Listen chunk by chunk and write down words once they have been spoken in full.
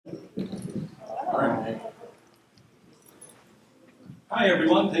All right. Hi,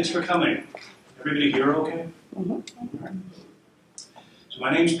 everyone. Thanks for coming. Everybody here okay? Mm-hmm. Right. So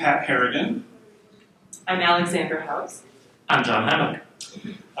my name's Pat Harrigan. I'm Alexandra House. I'm John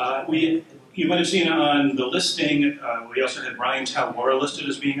Heimbuch. You might have seen on the listing, we also had Brian Talwara listed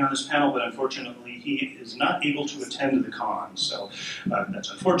as being on this panel, but unfortunately he is not able to attend the con. So that's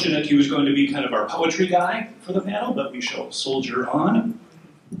unfortunate. He was going to be kind of our poetry guy for the panel, but we shall soldier on.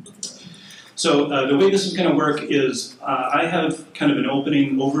 So the way this is going to work is I have kind of an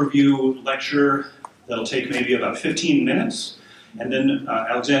opening overview lecture that'll take maybe about 15 minutes. And then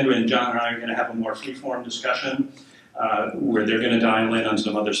Alexandra and John and I are going to have a more free-form discussion where they're going to dial in on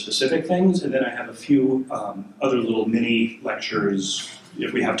some other specific things. And then I have a few other little mini lectures,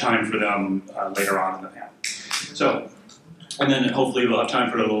 if we have time for them, later on in the panel. So, and then hopefully we'll have time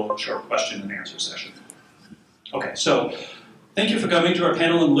for a little short question and answer session. Okay, so thank you for coming to our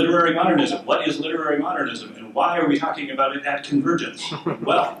panel on literary modernism. What is literary modernism and why are we talking about it at Convergence?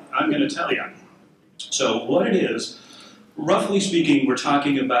 Well, I'm going to tell you. So what it is, roughly speaking, we're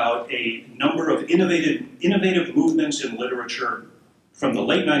talking about a number of innovative movements in literature from the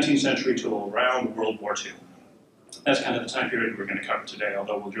late 19th century to around World War II. That's kind of the time period we're going to cover today,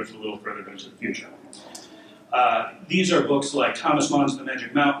 although we'll drift a little further into the future. These are books like Thomas Mann's The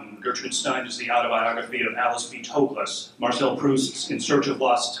Magic Mountain, Gertrude Stein's The Autobiography of Alice B. Toklas, Marcel Proust's In Search of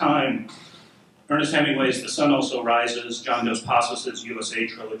Lost Time, Ernest Hemingway's The Sun Also Rises, John Dos Passos' USA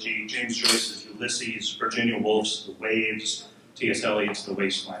Trilogy, James Joyce's Ulysses, Virginia Woolf's The Waves, T.S. Eliot's The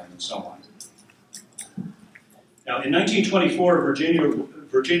Wasteland, and so on. Now, in 1924,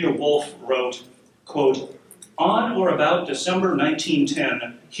 Virginia Woolf wrote, quote, "On or about December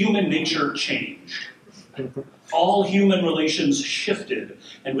 1910, human nature changed. All human relations shifted,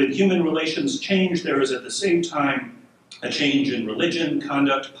 and when human relations change, there is at the same time a change in religion,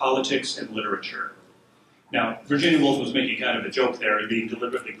 conduct, politics, and literature." Now, Virginia Woolf was making kind of a joke there and being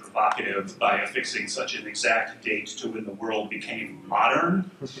deliberately provocative by affixing such an exact date to when the world became modern,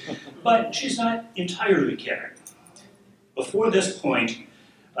 but she's not entirely kidding. Before this point,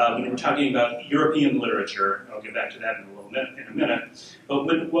 when we're talking about European literature, I'll get back to that in a minute, but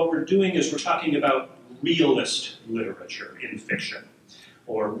what we're doing is we're talking about realist literature in fiction,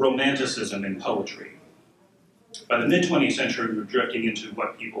 or romanticism in poetry. By the mid-20th century, we're drifting into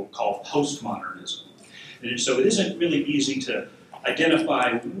what people call postmodernism. And so it isn't really easy to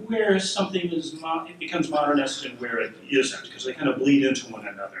identify where something it becomes modernist and where it isn't, because they kind of bleed into one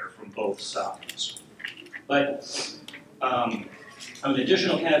another from both sides. But an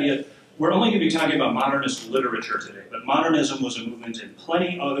additional caveat, we're only going to be talking about modernist literature today, but modernism was a movement in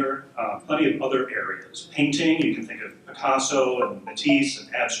plenty of other areas. Painting, you can think of Picasso and Matisse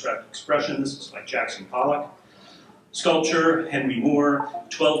and abstract expressionists like Jackson Pollock. Sculpture, Henry Moore.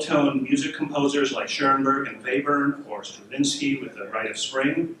 12-tone music composers like Schoenberg and Webern, or Stravinsky with The Rite of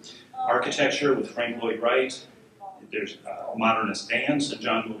Spring. Architecture with Frank Lloyd Wright. There's modernist dance, and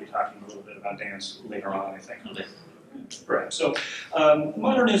John will be talking a little bit about dance later on, I think. Right. So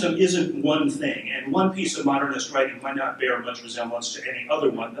modernism isn't one thing, and one piece of modernist writing might not bear much resemblance to any other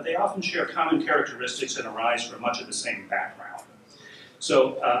one, but they often share common characteristics and arise from much of the same background.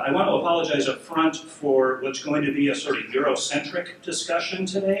 So I want to apologize up front for what's going to be a sort of Eurocentric discussion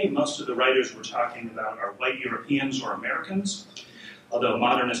today. Most of the writers we're talking about are white Europeans or Americans, although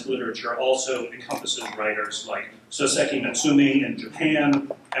modernist literature also encompasses writers like Soseki Natsume in Japan,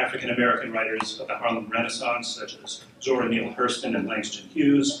 African-American writers of the Harlem Renaissance, such as Zora Neale Hurston and Langston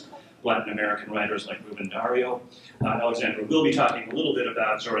Hughes, Latin American writers like Rubén Darío. Alexandra will be talking a little bit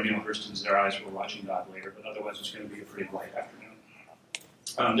about Zora Neale Hurston's Their Eyes Were Watching God later, but otherwise it's going to be a pretty light afternoon.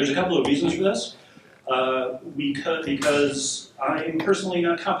 There's a couple of reasons for this. Because I'm personally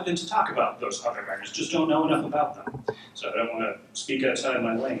not competent to talk about those other writers, just don't know enough about them. So I don't want to speak outside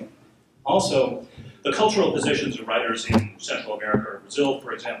my lane. Also, the cultural positions of writers in Central America or Brazil,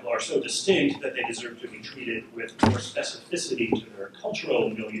 for example, are so distinct that they deserve to be treated with more specificity to their cultural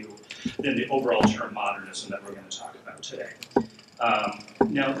milieu than the overall term modernism that we're going to talk about today.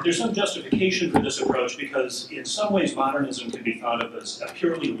 Now, there's some justification for this approach because in some ways modernism can be thought of as a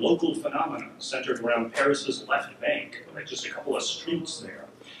purely local phenomenon centered around Paris's left bank, like just a couple of streets there,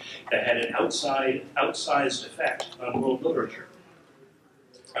 that had an outsized effect on world literature.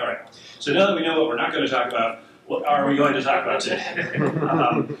 All right, so now that we know what we're not going to talk about, what are we going to talk about today?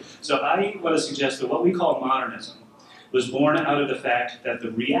 So I want to suggest that what we call modernism was born out of the fact that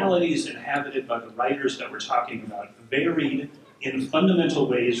the realities inhabited by the writers that we're talking about varied in fundamental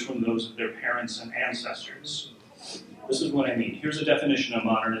ways from those of their parents and ancestors. This is what I mean. Here's a definition of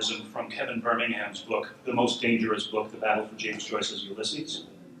modernism from Kevin Birmingham's book, The Most Dangerous Book, The Battle for James Joyce's Ulysses.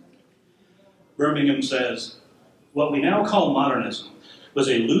 Birmingham says, "What we now call modernism was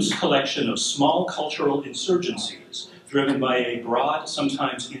a loose collection of small cultural insurgencies driven by a broad,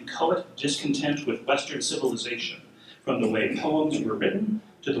 sometimes inchoate discontent with Western civilization, from the way poems were written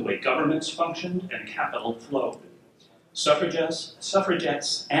to the way governments functioned and capital flowed.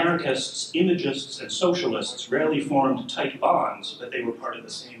 Suffragettes, anarchists, imagists, and socialists rarely formed tight bonds, but they were part of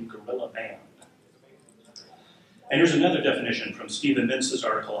the same guerrilla band." And here's another definition from Stephen Mintz's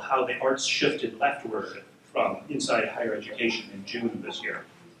article, How the Arts Shifted Leftward, from Inside Higher Education in June of this year.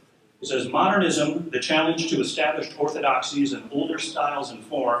 It says, "Modernism, the challenge to established orthodoxies and older styles and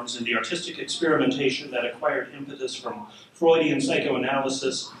forms, and the artistic experimentation that acquired impetus from Freudian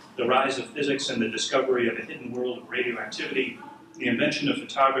psychoanalysis, the rise of physics and the discovery of a hidden world of radioactivity, the invention of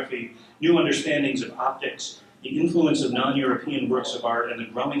photography, new understandings of optics, the influence of non-European works of art, and the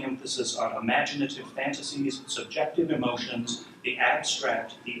growing emphasis on imaginative fantasies, subjective emotions, the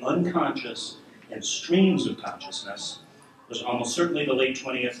abstract, the unconscious, and streams of consciousness, was almost certainly the late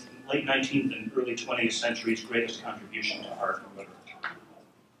 19th and early 20th century's greatest contribution to art and literature.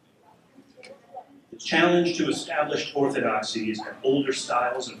 Its challenge to established orthodoxies and older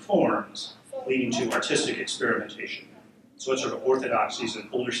styles and forms, leading to artistic experimentation." So what sort of orthodoxies and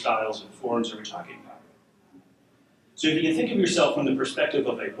older styles and forms are we talking about? So if you can think of yourself from the perspective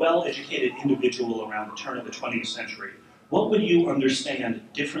of a well-educated individual around the turn of the 20th century, what would you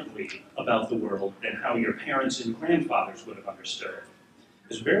understand differently about the world than how your parents and grandfathers would have understood it?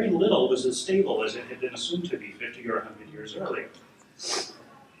 Because very little was as stable as it had been assumed to be 50 or 100 years earlier.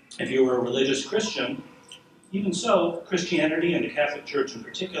 If you were a religious Christian, even so, Christianity and the Catholic Church in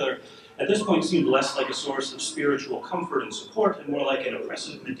particular, at this point seemed less like a source of spiritual comfort and support and more like an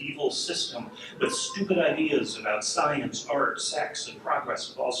oppressive medieval system with stupid ideas about science, art, sex, and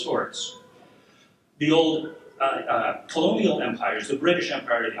progress of all sorts. The old colonial empires, the British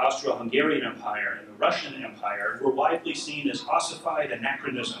Empire, the Austro-Hungarian Empire, and the Russian Empire, were widely seen as ossified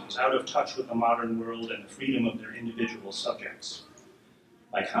anachronisms, out of touch with the modern world and the freedom of their individual subjects.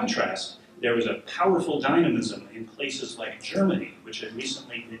 By contrast, there was a powerful dynamism in places like Germany, which had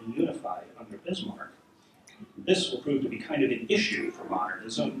recently been unified under Bismarck. This will prove to be kind of an issue for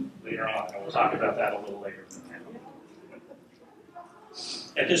modernism later on, and we'll talk about that a little later in the panel.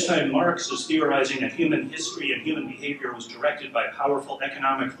 At this time, Marx is theorizing that human history and human behavior was directed by powerful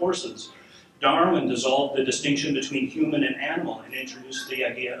economic forces. Darwin dissolved the distinction between human and animal and introduced the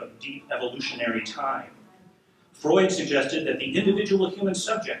idea of deep evolutionary time. Freud suggested that the individual human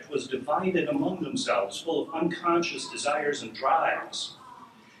subject was divided among themselves, full of unconscious desires and drives.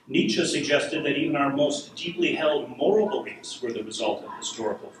 Nietzsche suggested that even our most deeply held moral beliefs were the result of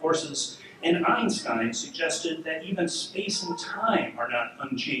historical forces, and Einstein suggested that even space and time are not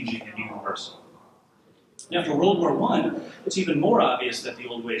unchanging and universal. After World War I, it's even more obvious that the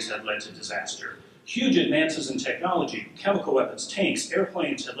old ways had led to disaster. Huge advances in technology, chemical weapons, tanks,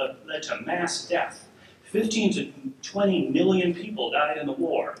 airplanes had led to mass death. 15 to 20 million people died in the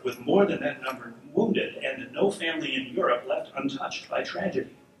war, with more than that number wounded, and no family in Europe left untouched by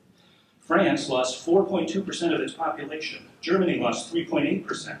tragedy. France lost 4.2% of its population. Germany lost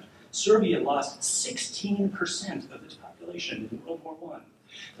 3.8%. Serbia lost 16% of its population in World War I.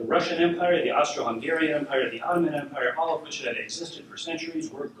 The Russian Empire, the Austro-Hungarian Empire, the Ottoman Empire, all of which had existed for centuries,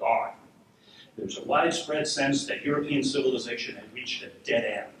 were gone. There was a widespread sense that European civilization had reached a dead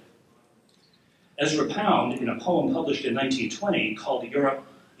end. Ezra Pound, in a poem published in 1920, called Europe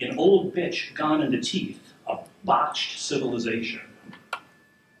an old bitch gone in the teeth, a botched civilization.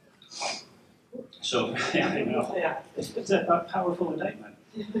 So, yeah, you know, it's a powerful indictment.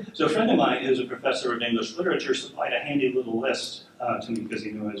 So a friend of mine who's a professor of English literature supplied a handy little list to me because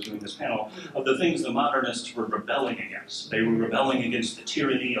he knew I was doing this panel of the things the modernists were rebelling against. They were rebelling against the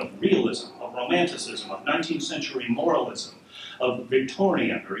tyranny of realism, of romanticism, of 19th century moralism, of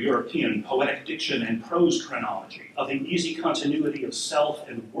Victorian or European poetic diction and prose chronology, of the easy continuity of self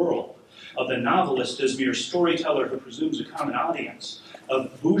and world, of the novelist as mere storyteller who presumes a common audience,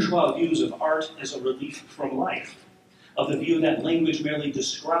 of bourgeois views of art as a relief from life, of the view that language merely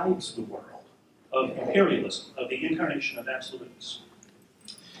describes the world, of imperialism, of the incarnation of absolutes.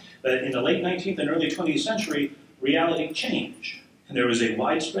 But in the late 19th and early 20th century, reality changed, and there was a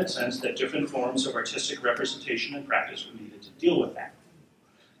widespread sense that different forms of artistic representation and practice were needed to deal with that.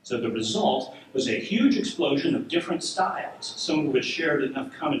 So the result was a huge explosion of different styles, some of which shared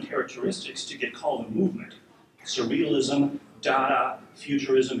enough common characteristics to get called a movement. Surrealism, Dada,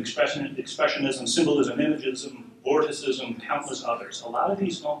 Futurism, Expressionism, Symbolism, Imagism, Vorticism, countless others. A lot of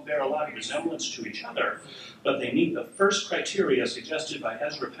these don't bear a lot of resemblance to each other, but they meet the first criteria suggested by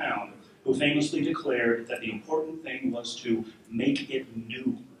Ezra Pound, who famously declared that the important thing was to make it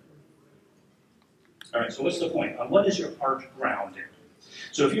new. All right, so what's the point? On what is your art grounded?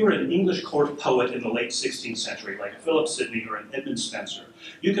 So if you were an English court poet in the late 16th century, like Philip Sidney or an Edmund Spenser,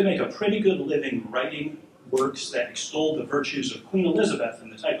 you could make a pretty good living writing works that extolled the virtues of Queen Elizabeth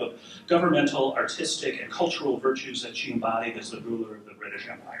and the type of governmental, artistic, and cultural virtues that she embodied as the ruler of the British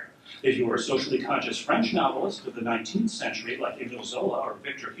Empire. If you were a socially conscious French novelist of the 19th century, like Émile Zola or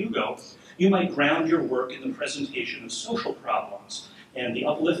Victor Hugo, you might ground your work in the presentation of social problems and the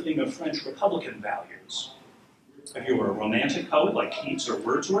uplifting of French Republican values. If you were a romantic poet like Keats or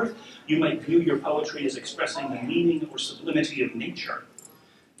Wordsworth, you might view your poetry as expressing the meaning or sublimity of nature.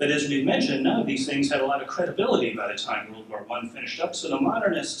 But as we mentioned, none of these things had a lot of credibility by the time World War I finished up, so the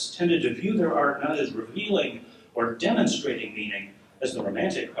modernists tended to view their art not as revealing or demonstrating meaning, as the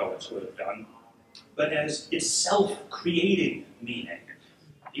romantic poets would have done, but as itself creating meaning.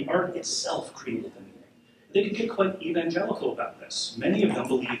 The art itself created the meaning. They could get quite evangelical about this. Many of them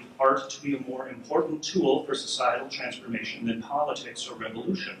believed art to be a more important tool for societal transformation than politics or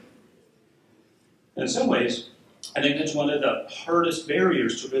revolution. And in some ways, I think that's one of the hardest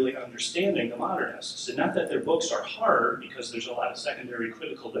barriers to really understanding the modernists. And not that their books are hard, because there's a lot of secondary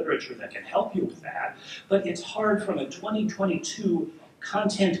critical literature that can help you with that, but it's hard from a 2022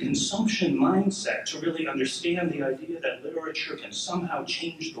 content consumption mindset to really understand the idea that literature can somehow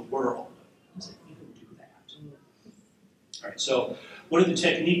change the world. How does it even do that? All right, so what are the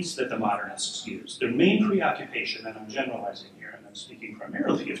techniques that the modernists use? Their main preoccupation, and I'm generalizing here, and I'm speaking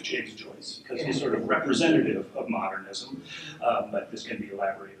primarily of James Joyce, because he's sort of representative of modernism, but this can be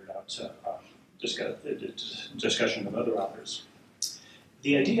elaborated out to discussion of other authors.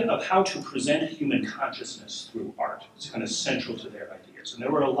 The idea of how to present human consciousness through art is kind of central to their ideas. And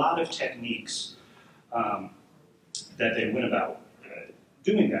there were a lot of techniques that they went about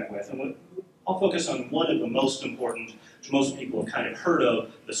doing that with. And I'll focus on one of the most important, which most people have kind of heard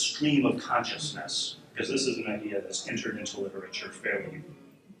of, the stream of consciousness, because this is an idea that's entered into literature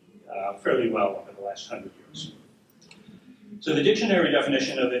fairly well over the last 100 years. So the dictionary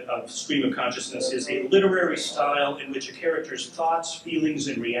definition of stream of consciousness is a literary style in which a character's thoughts, feelings,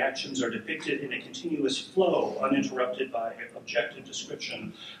 and reactions are depicted in a continuous flow, uninterrupted by objective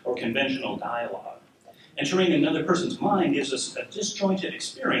description or conventional dialogue. Entering another person's mind gives us a disjointed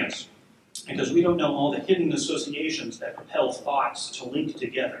experience because we don't know all the hidden associations that propel thoughts to link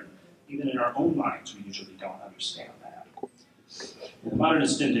together. Even in our own minds, we usually don't understand that. The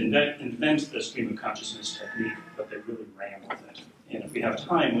modernists didn't invent the stream of consciousness technique, but they really ran with it. And if we have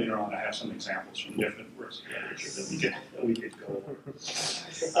time later on, I have some examples from different works of literature that we could go over.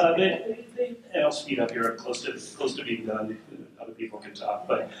 And I'll speed up here. I'm close to being done. Other people can talk.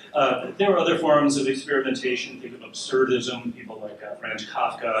 But there are other forms of experimentation. Think of absurdism, people like Franz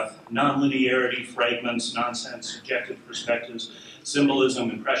Kafka, nonlinearity, fragments, nonsense, subjective perspectives,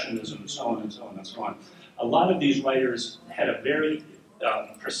 symbolism, impressionism, and so on and so on and so on. A lot of these writers had a very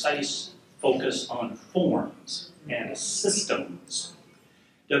precise focus on forms and systems.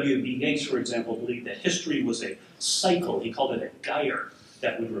 W.B. Yeats, for example, believed that history was a cycle. He called it a gyre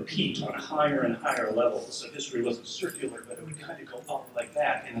that would repeat on higher and higher levels. So history wasn't circular, but it would kind of go up like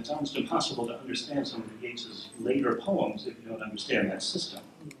that. And it's almost impossible to understand some of Yeats's later poems if you don't understand that system.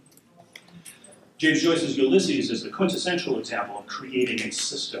 James Joyce's Ulysses is the quintessential example of creating a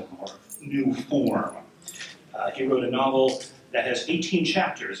system or new form. He wrote a novel that has 18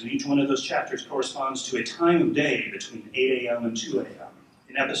 chapters, and each one of those chapters corresponds to a time of day between 8 a.m. and 2 a.m.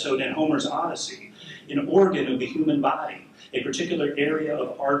 An episode in Homer's Odyssey, an organ of the human body, a particular area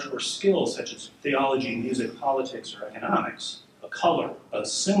of art or skill such as theology, music, politics, or economics, a color, a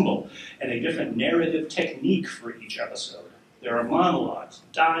symbol, and a different narrative technique for each episode. There are monologues,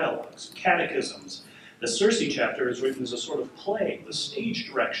 dialogues, catechisms. The Circe chapter is written as a sort of play, the stage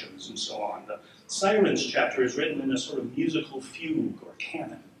directions, and so on. The Sirens chapter is written in a sort of musical fugue or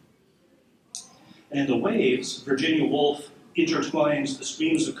canon. And in The Waves, Virginia Woolf intertwines the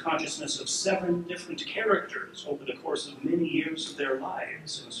streams of consciousness of 7 different characters over the course of many years of their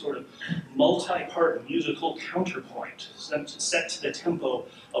lives in a sort of multi-part musical counterpoint set to the tempo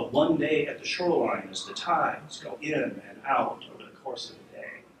of one day at the shoreline as the tides go in and out over the course of the day.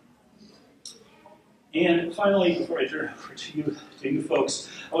 And finally, before I turn over to you folks,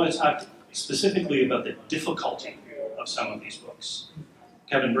 I want to talk specifically about the difficulty of some of these books.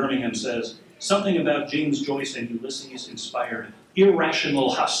 Kevin Birmingham says, something about James Joyce and Ulysses inspired irrational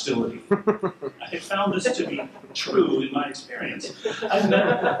hostility. I found this to be true in my experience. I've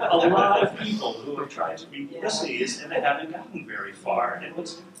met a lot of people who have tried to read Ulysses and they haven't gotten very far. And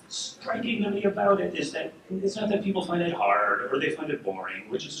what's striking to me about it is that it's not that people find it hard or they find it boring,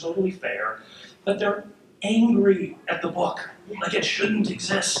 which is totally fair, but there angry at the book, like it shouldn't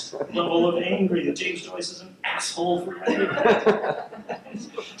exist. Level of angry that James Joyce is an asshole for writing that.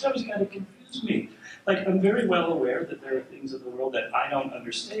 It's always kind of confused me. Like, I'm very well aware that there are things in the world that I don't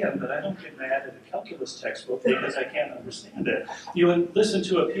understand, but I don't get mad at a calculus textbook because I can't understand it. You would listen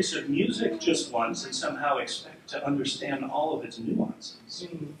to a piece of music just once and somehow expect to understand all of its nuances.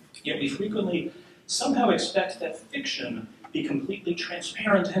 Yet we frequently somehow expect that fiction be completely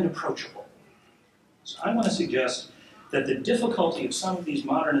transparent and approachable. So I want to suggest that the difficulty of some of these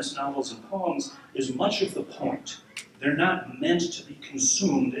modernist novels and poems is much of the point. They're not meant to be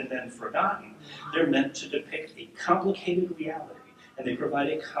consumed and then forgotten. They're meant to depict a complicated reality, and they provide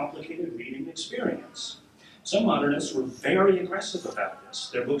a complicated reading experience. Some modernists were very aggressive about this.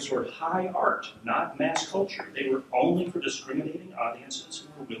 Their books were high art, not mass culture. They were only for discriminating audiences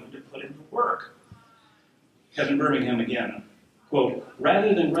who were willing to put in the work. Kevin Birmingham again, quote,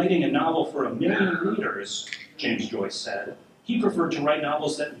 "Rather than writing a novel for 1 million readers," James Joyce said, he preferred to write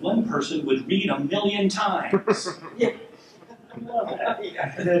novels that one person would read 1 million times. I love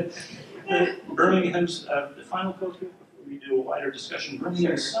that. Birmingham's, the final quote here, before we do a wider discussion,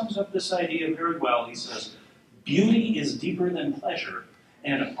 Birmingham sums up this idea very well. He says, "Beauty is deeper than pleasure,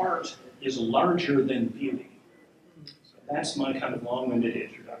 and art is larger than beauty." So that's my kind of long-winded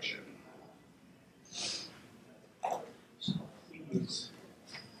introduction. So please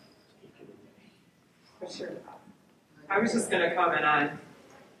take it away. For sure. I was just going to comment on,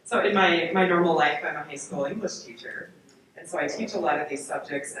 so in my normal life, I'm a high school English teacher, and so I teach a lot of these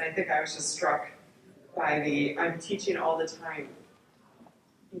subjects, and I think I was just struck by I'm teaching all the time.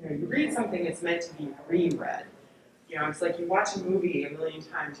 You know, you read something, it's meant to be reread. You know, it's like you watch a movie 1 million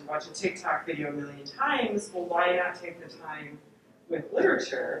times, you watch a TikTok video 1 million times, well, why not take the time with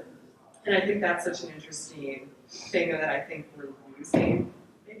literature? And I think that's such an interesting thing that I think we're losing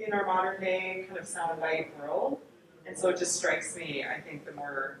maybe in our modern day kind of soundbite world. And so it just strikes me, I think, the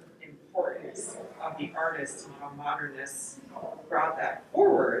more importance of the artist and how modernists brought that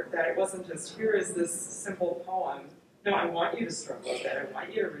forward, that it wasn't just, here is this simple poem. No, I want you to struggle with it. I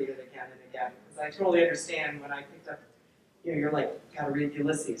want you to read it again and again. Because I totally understand when I picked up, you know, you're like, gotta read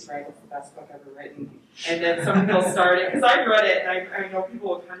Ulysses, right? It's the best book ever written. And then someone will start it, because I read it, and I know people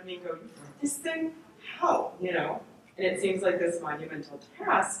will come to me and go, "You read this thing? How?" You know? And it seems like this monumental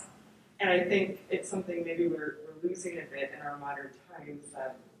task. And I think it's something maybe we're losing a bit in our modern times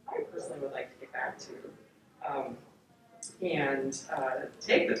that I personally would like to get back to. And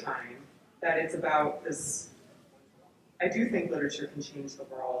take the time that it's about this. I do think literature can change the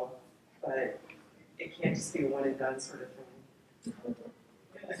world, but it can't just be a one and done sort of thing.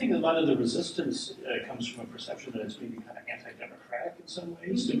 I think a lot of the resistance comes from a perception that it's maybe kind of anti-democratic in some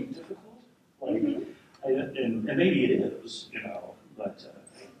ways, to be difficult. Like, and maybe it is, you know, but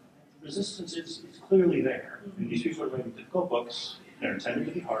resistance is clearly there. And these people are writing difficult books. They're intended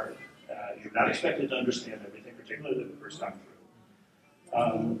to be hard. You're not expected to understand everything, particularly the first time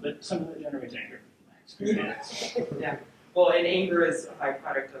through. But some of it generates anger. Yeah. Well, and anger is a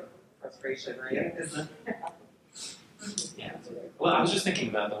byproduct of frustration, right? Yeah. Yeah. Well, I was just thinking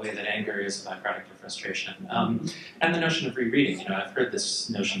about the way that anger is a byproduct of frustration, and the notion of rereading. You know, I've heard this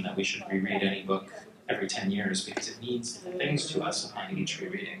notion that we should reread any book every 10 years because it means different things to us upon each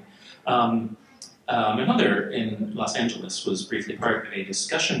rereading. My mother in Los Angeles was briefly part of a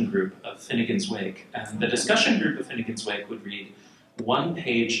discussion group of Finnegan's Wake, and the discussion group of Finnegan's Wake would read 1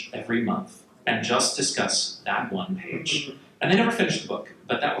 page every month and just discuss that 1 page. And they never finished the book,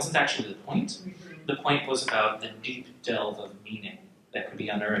 but that wasn't actually the point. The point was about the deep delve of meaning that could be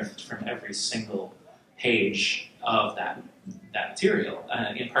unearthed from every single page of that material,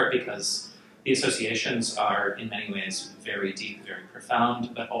 in part because the associations are, in many ways, very deep, very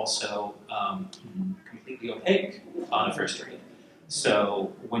profound, but also completely opaque on a first read.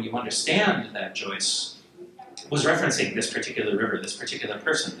 So when you understand that Joyce was referencing this particular river, this particular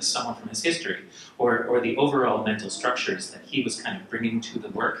person, this someone from his history, or the overall mental structures that he was kind of bringing to the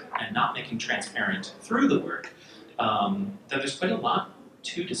work and not making transparent through the work, that there's quite a lot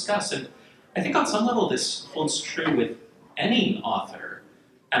to discuss. And I think on some level this holds true with any author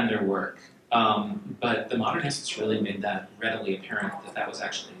and their work. But the modernists really made that readily apparent that that was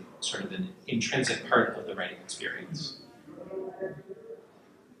actually sort of an intrinsic part of the writing experience.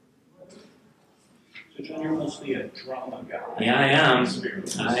 So John, you're mostly a drama guy. Yeah, I am.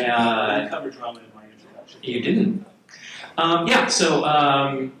 I covered drama in my introduction. You didn't? Yeah, so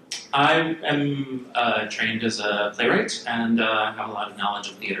I am trained as a playwright and have a lot of knowledge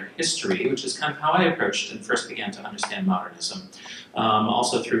of theater history, which is kind of how I approached and first began to understand modernism,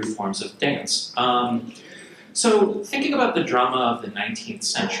 also through forms of dance. So thinking about the drama of the 19th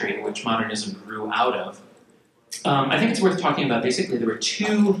century, which modernism grew out of, I think it's worth talking about. Basically, there were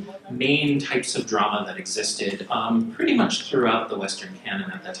two main types of drama that existed pretty much throughout the Western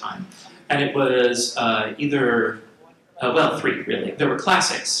canon at that time. And it was well, three, really. There were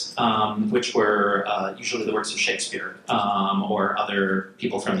classics, which were usually the works of Shakespeare or other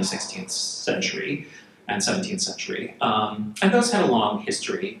people from the 16th century and 17th century. And those had a long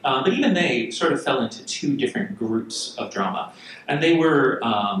history, but even they sort of fell into two different groups of drama. And they were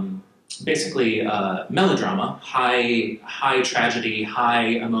basically melodrama, high tragedy, high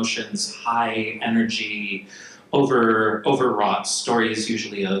emotions, high energy, overwrought stories,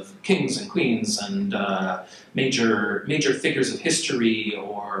 usually of kings and queens and major figures of history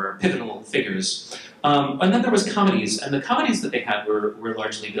or pivotal figures. And then there was comedies, and the comedies that they had were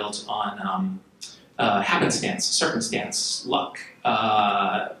largely built on happenstance, circumstance, luck.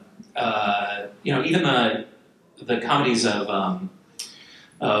 Even the comedies of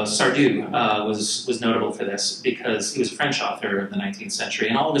Sardou was notable for this because he was a French author of the 19th century,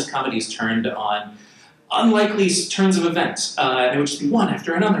 and all of his comedies turned on unlikely turns of events. There would just be one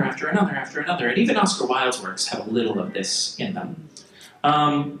after another, after another, after another, and even Oscar Wilde's works have a little of this in them.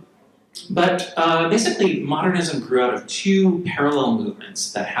 But basically, modernism grew out of two parallel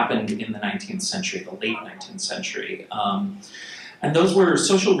movements that happened in the 19th century, the late 19th century. And those were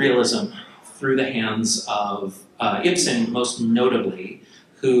social realism through the hands of Ibsen, most notably,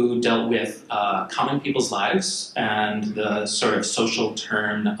 who dealt with common people's lives and the sort of social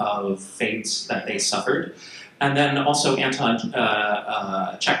turn of fates that they suffered. And then also Anton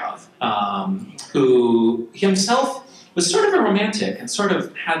Chekhov, who himself was sort of a romantic and sort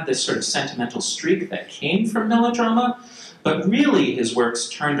of had this sort of sentimental streak that came from melodrama, but really his works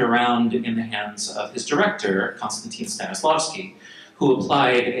turned around in the hands of his director, Konstantin Stanislavski, who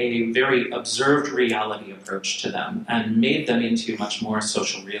applied a very observed reality approach to them and made them into much more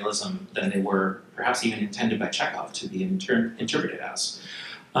social realism than they were perhaps even intended by Chekhov to be interpreted as.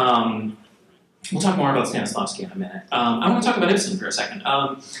 We'll talk more about Stanislavski in a minute. I want to talk about Ibsen for a second.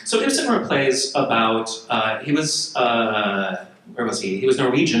 So Ibsen wrote plays about, he was, where was he? He was a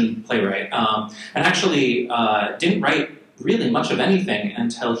Norwegian playwright, and actually didn't write really much of anything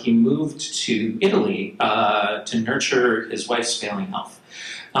until he moved to Italy to nurture his wife's failing health.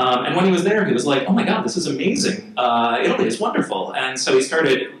 And when he was there, he was like, oh my God, this is amazing. Italy is wonderful. And so he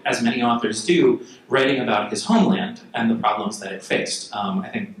started, as many authors do, writing about his homeland and the problems that it faced. I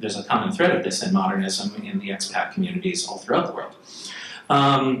think there's a common thread of this in modernism in the expat communities all throughout the world.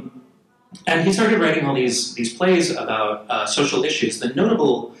 And he started writing all these plays about social issues. The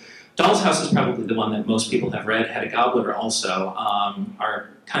notable Doll's House is probably the one that most people have read. Hedda Gabler also are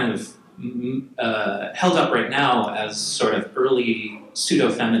kind of held up right now as sort of early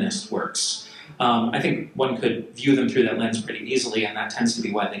pseudo-feminist works. I think one could view them through that lens pretty easily, and that tends to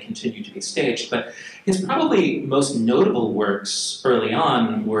be why they continue to be staged. But his probably most notable works early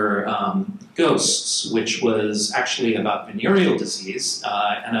on were Ghosts, which was actually about venereal disease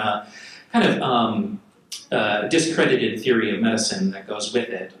and a kind of discredited theory of medicine that goes with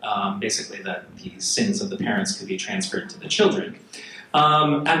it, basically that the sins of the parents could be transferred to the children.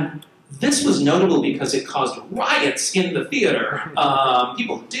 And this was notable because it caused riots in the theater.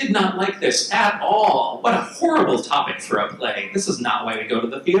 People did not like this at all. What a horrible topic for a play. This is not why we go to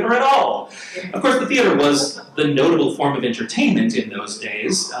the theater at all. Of course, the theater was the notable form of entertainment in those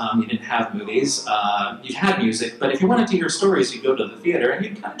days. You didn't have movies. You had music, but if you wanted to hear stories, you'd go to the theater, and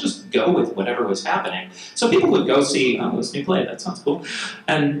you'd kind of just go with whatever was happening. So people would go see, oh, this new play, that sounds cool,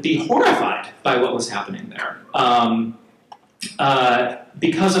 and be horrified by what was happening there.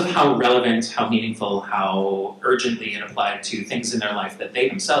 Because of how relevant, how meaningful, how urgently it applied to things in their life that they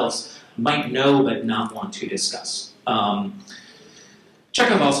themselves might know but not want to discuss.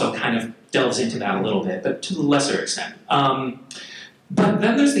 Chekhov also kind of delves into that a little bit, but to a lesser extent. But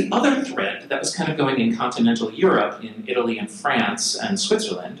then there's the other thread that was kind of going in continental Europe, in Italy and France and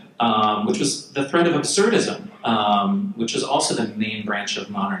Switzerland, which was the thread of absurdism, which is also the main branch of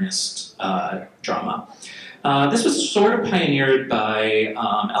modernist drama. This was sort of pioneered by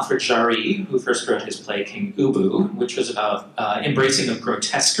Alfred Jarry, who first wrote his play King Ubu, which was about embracing of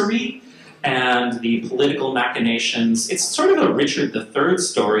grotesquerie and the political machinations. It's sort of a Richard III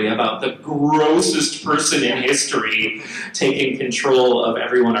story about the grossest person in history taking control of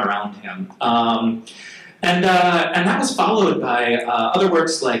everyone around him. And that was followed by other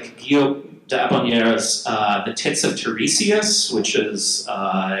works like Guillaume d'Aubonniere's The Tits of Tiresias, which is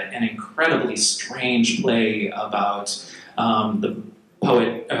an incredibly strange play about the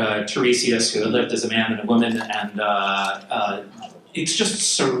poet Tiresias, who had lived as a man and a woman, and it's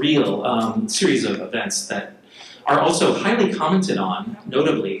just surreal series of events that are also highly commented on,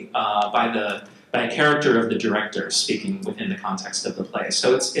 notably by the by a character of the director speaking within the context of the play.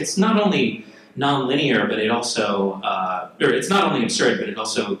 So it's not only non-linear, but it also, or it's not only absurd, but it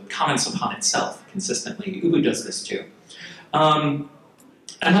also comments upon itself consistently. Ubu does this too.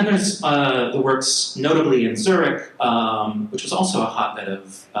 And then there's the works, notably in Zurich, which was also a hotbed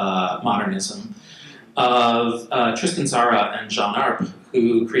of modernism, of Tristan Tzara and Jean Arp,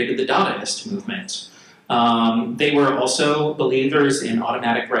 who created the Dadaist movement. They were also believers in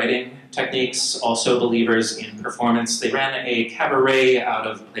automatic writing techniques, also believers in performance. They ran a cabaret out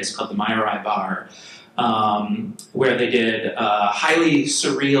of a place called the Mayorai Bar, where they did highly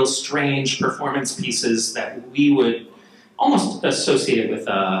surreal, strange performance pieces that we would almost associate with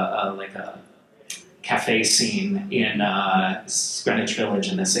like a cafe scene in Greenwich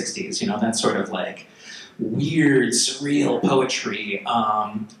Village in the 60s, you know, that sort of like weird, surreal poetry,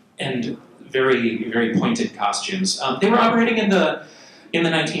 and very, very pointed costumes. They were operating in the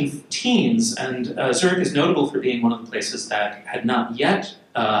 19-teens, and Zurich is notable for being one of the places that had not yet,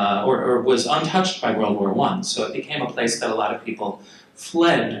 or was untouched by World War I. So it became a place that a lot of people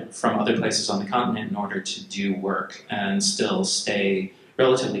fled from other places on the continent in order to do work and still stay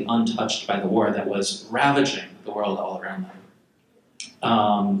relatively untouched by the war that was ravaging the world all around them.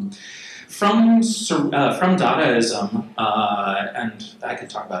 From Dadaism, and I could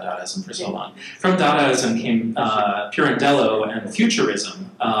talk about Dadaism for so long, from Dadaism came Pirandello and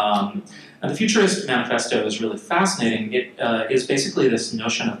Futurism. And the Futurist Manifesto is really fascinating. It is basically this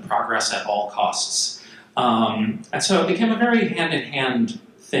notion of progress at all costs. And so it became a very hand-in-hand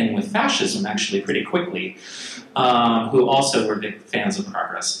thing with fascism, actually, pretty quickly, who also were big fans of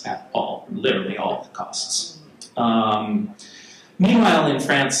progress at all, literally all costs. Meanwhile, in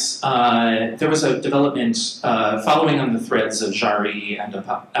France, there was a development following on the threads of Jarry and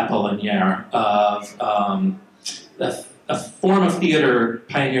Apollinaire of a form of theater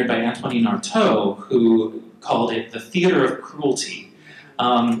pioneered by Antoine Artaud, who called it the theater of cruelty.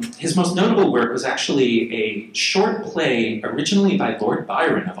 His most notable work was actually a short play originally by Lord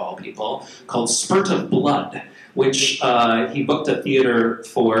Byron, of all people, called Spurt of Blood, which he booked a theater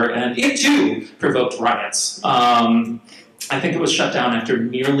for, and it too provoked riots. I think it was shut down after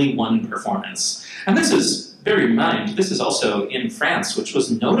merely one performance. And this is, bear in mind, this is also in France, which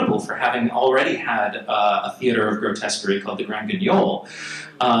was notable for having already had a theater of grotesquerie called the Grand Guignol.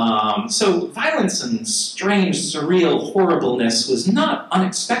 So violence and strange, surreal horribleness was not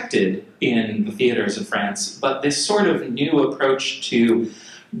unexpected in the theaters of France, but this sort of new approach to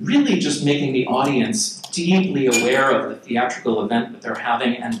really just making the audience deeply aware of the theatrical event that they're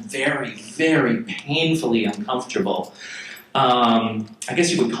having and very, very painfully uncomfortable. I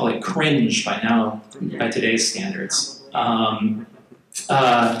guess you would call it cringe by now, by today's standards. Antoine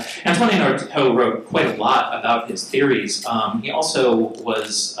Artaud wrote quite a lot about his theories. He also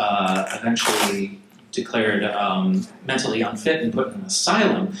was eventually declared mentally unfit and put in an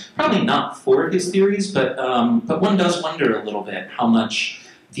asylum. Probably not for his theories, but one does wonder a little bit how much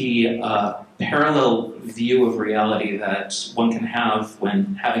the parallel view of reality that one can have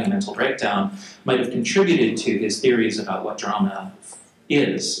when having a mental breakdown might have contributed to his theories about what drama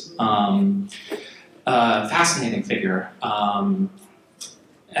is. Fascinating figure.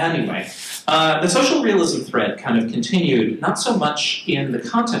 Anyway, the social realism thread kind of continued, not so much in the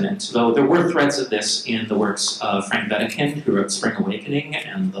continent, though there were threads of this in the works of Frank Wedekind, who wrote Spring Awakening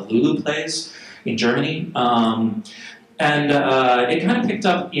and the Lulu plays in Germany. And it kind of picked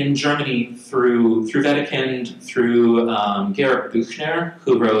up in Germany through Wedekind, through Georg Büchner,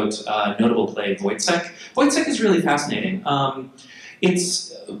 who wrote a notable play, Wojciech. Wojciech is really fascinating.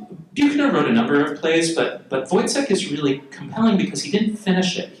 Buchner wrote a number of plays, but Wojciech is really compelling because he didn't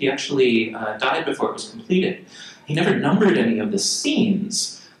finish it. He actually died before it was completed. He never numbered any of the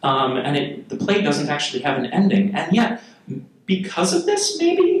scenes, and the play doesn't actually have an ending. And yet, because of this,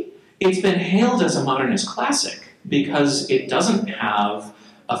 maybe, it's been hailed as a modernist classic, because it doesn't have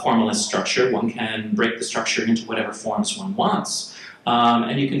a formalist structure. One can break the structure into whatever forms one wants,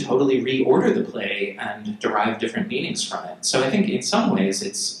 and you can totally reorder the play and derive different meanings from it. So I think in some ways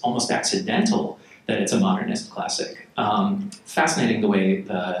it's almost accidental that it's a modernist classic. Fascinating the way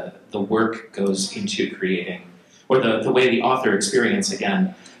the work goes into creating, or the way the author experience,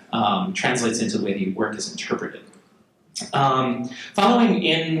 again, translates into the way the work is interpreted. Following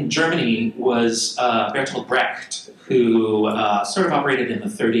in Germany was Bertolt Brecht, who sort of operated in the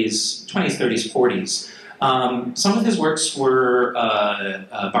 20s, 30s, 40s. Some of his works were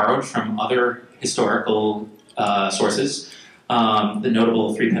borrowed from other historical sources. The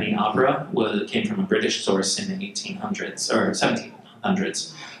notable Threepenny Opera came from a British source in the 1800s, or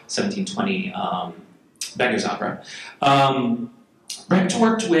 1700s, 1720 Beggar's Opera. Brecht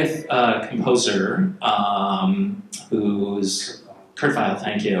worked with a composer who's Kurt Weill,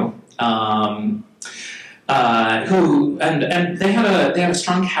 thank you. And they had a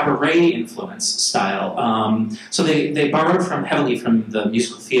strong cabaret influence style. So they borrowed heavily from the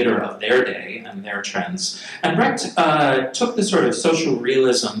musical theater of their day and their trends. And Brecht took the sort of social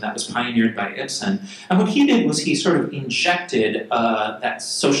realism that was pioneered by Ibsen, and what he did was he sort of injected that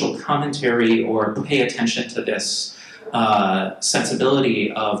social commentary or pay attention to this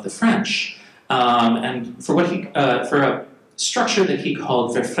sensibility of the French, and for a structure that he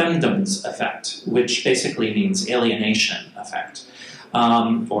called Verfremdungs effect, which basically means alienation effect,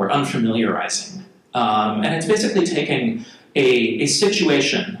 or unfamiliarizing. And it's basically taking a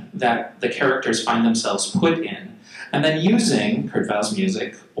situation that the characters find themselves put in, and then using Kurt Weill's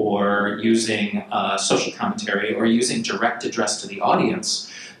music, or using social commentary, or using direct address to the audience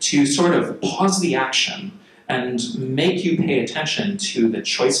to sort of pause the action and make you pay attention to the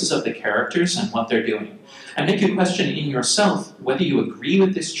choices of the characters and what they're doing, and make you question in yourself whether you agree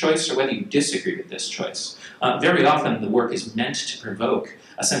with this choice or whether you disagree with this choice. Very often the work is meant to provoke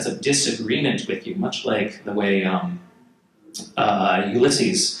a sense of disagreement with you, much like the way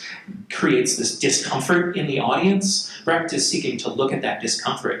Ulysses creates this discomfort in the audience. Brecht is seeking to look at that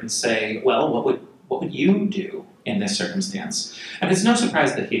discomfort and say, well, what would you do in this circumstance? And it's no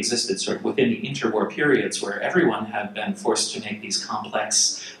surprise that he existed sort of within the interwar periods where everyone had been forced to make these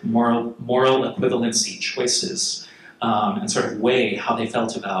complex moral equivalency choices, and sort of weigh how they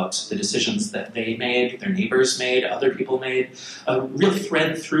felt about the decisions that they made, their neighbors made, other people made. A real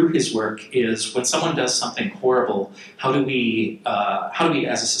thread through his work is when someone does something horrible, how do we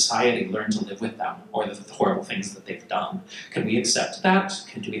as a society learn to live with them, or the horrible things that they've done? Can we accept that?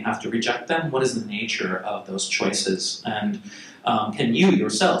 Do we have to reject them? What is the nature of those choices? And can you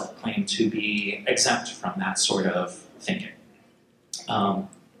yourself claim to be exempt from that sort of thinking? No,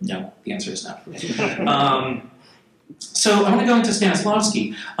 the answer is no. So I want to go into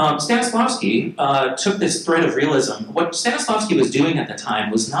Stanislavski. Stanislavski took this thread of realism. What Stanislavski was doing at the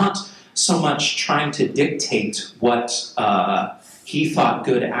time was not so much trying to dictate what he thought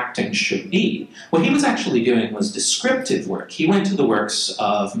good acting should be. What he was actually doing was descriptive work. He went to the works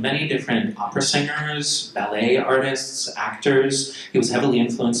of many different opera singers, ballet artists, actors. He was heavily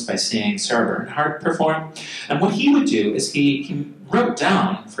influenced by seeing Sarah Bernhardt perform. And what he would do is he wrote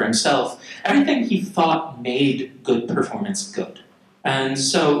down for himself everything he thought made good performance good. And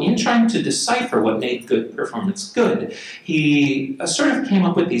so in trying to decipher what made good performance good, he sort of came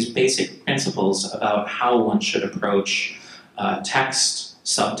up with these basic principles about how one should approach text,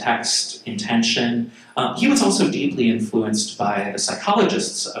 subtext, intention. He was also deeply influenced by the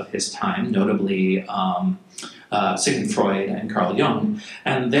psychologists of his time, notably Sigmund Freud and Carl Jung,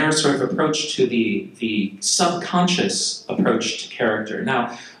 and their sort of approach to the subconscious approach to character.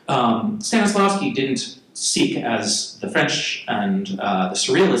 Now, Stanislavski didn't seek, as the French and the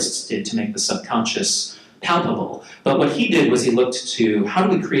Surrealists did, to make the subconscious palpable, but what he did was he looked to how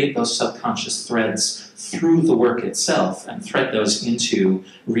do we create those subconscious threads through the work itself and thread those into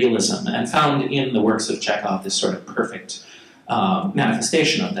realism, and found in the works of Chekhov this sort of perfect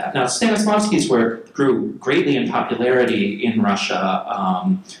manifestation of that. Now, Stanislavski's work grew greatly in popularity in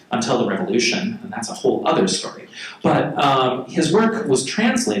Russia until the revolution, and that's a whole other story. But his work was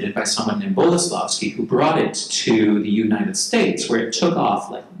translated by someone named Boleslavsky, who brought it to the United States, where it took off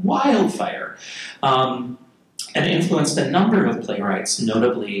like wildfire, and influenced a number of playwrights,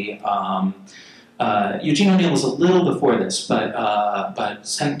 notably Eugene O'Neill was a little before this, but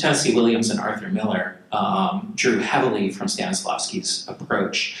Tennessee Williams and Arthur Miller drew heavily from Stanislavski's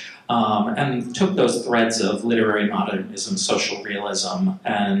approach, and took those threads of literary modernism, social realism,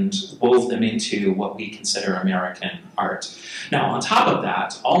 and wove them into what we consider American art. Now, on top of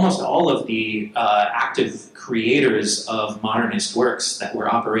that, almost all of the active creators of modernist works that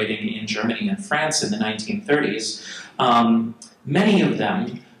were operating in Germany and France in the 1930s, many of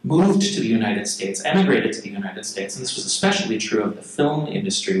them moved to the United States, emigrated to the United States, and this was especially true of the film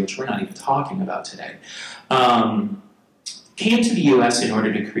industry, which we're not even talking about today, came to the US in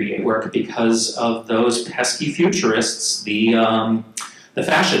order to create work because of those pesky futurists, the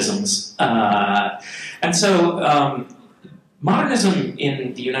fascisms. And so modernism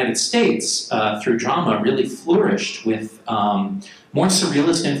in the United States, through drama, really flourished with more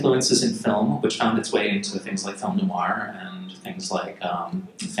surrealist influences in film, which found its way into things like film noir and things like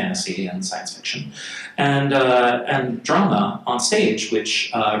fantasy and science fiction, and drama on stage,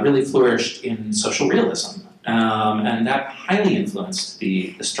 which really flourished in social realism, and that highly influenced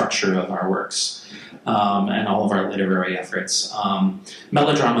the structure of our works. and all of our literary efforts.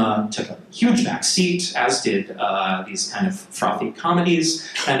 Melodrama took a huge backseat, as did these kind of frothy comedies,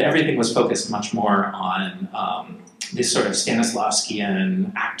 and everything was focused much more on this sort of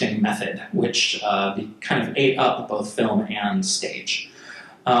Stanislavskian acting method, which kind of ate up both film and stage.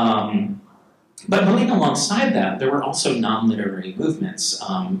 But moving alongside that, there were also non-literary movements.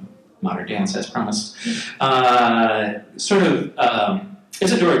 Modern dance, as promised.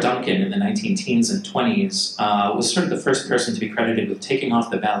 Isadora Duncan in the 19-teens and 20s was sort of the first person to be credited with taking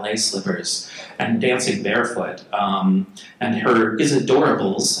off the ballet slippers and dancing barefoot. And her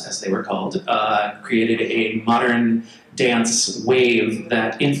Isadorables, as they were called, created a modern dance wave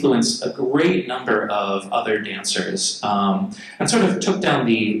that influenced a great number of other dancers and sort of took down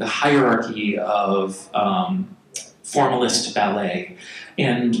the hierarchy of formalist ballet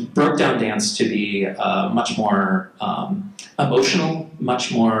and broke down dance to be much more emotional,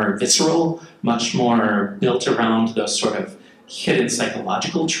 much more visceral, much more built around those sort of hidden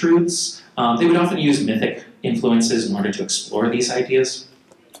psychological truths. They would often use mythic influences in order to explore these ideas.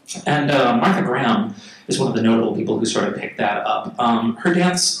 And Martha Graham is one of the notable people who sort of picked that up. Her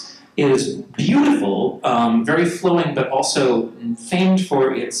dance is beautiful, very flowing, but also famed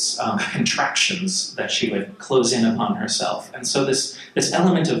for its contractions that she would close in upon herself. And so this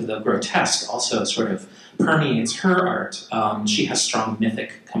element of the grotesque also sort of permeates her art. She has strong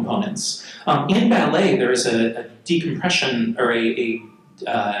mythic components. In ballet, there is a decompression or a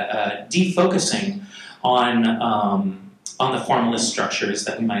defocusing on the formalist structures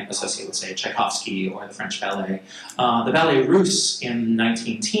that we might associate with, say, Tchaikovsky or the French ballet. The Ballet Russe in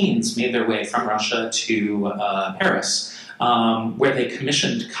 19-teens made their way from Russia to Paris, where they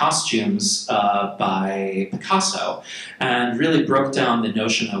commissioned costumes by Picasso and really broke down the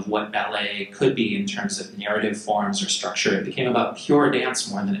notion of what ballet could be in terms of narrative forms or structure. It became about pure dance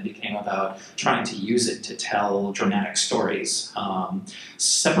more than it became about trying to use it to tell dramatic stories,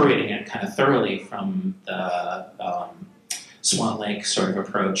 separating it kind of thoroughly from the Swan Lake sort of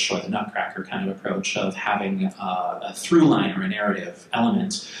approach or the Nutcracker kind of approach of having a through line or a narrative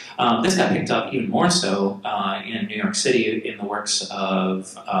element. This got picked up even more so in New York City in the works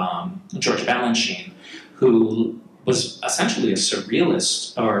of George Balanchine, who was essentially a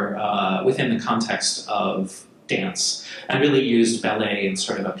surrealist or within the context of dance, and really used ballet in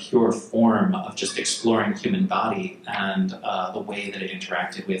sort of a pure form of just exploring human body and the way that it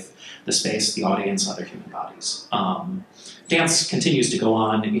interacted with the space, the audience, other human bodies. Dance continues to go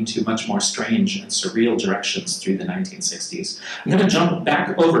on into much more strange and surreal directions through the 1960s. I'm going to jump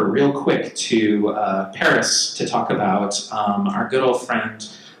back over real quick to Paris to talk about our good old friend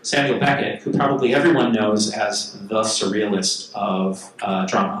Samuel Beckett, who probably everyone knows as the surrealist of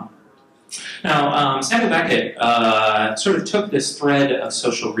drama. Now, Samuel Beckett sort of took this thread of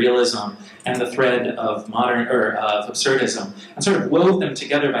social realism and the thread of of absurdism and sort of wove them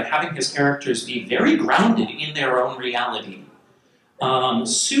together by having his characters be very grounded in their own reality.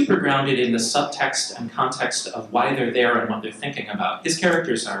 Super grounded in the subtext and context of why they're there and what they're thinking about. His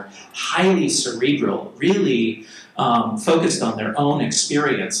characters are highly cerebral, really focused on their own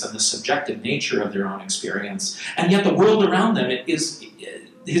experience and the subjective nature of their own experience. And yet the world around them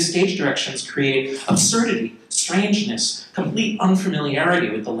his stage directions create absurdity, strangeness, complete unfamiliarity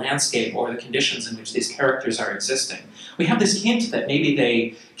with the landscape or the conditions in which these characters are existing. We have this hint that maybe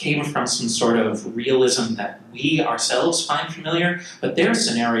they came from some sort of realism that we ourselves find familiar, but their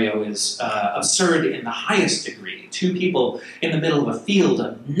scenario is absurd in the highest degree. Two people in the middle of a field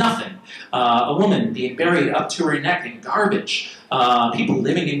of nothing, a woman being buried up to her neck in garbage, people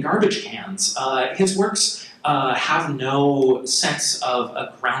living in garbage cans. His works have no sense of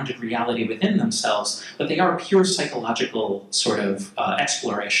a grounded reality within themselves, but they are pure psychological sort of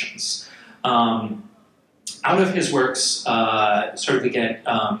explorations. Out of his works, sort of we get,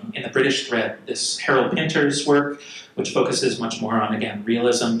 in the British thread, this Harold Pinter's work, which focuses much more on, again,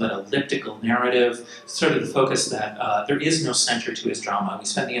 realism, but elliptical narrative, sort of the focus that there is no center to his drama. We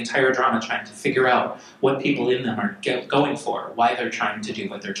spend the entire drama trying to figure out what people in them are going for, why they're trying to do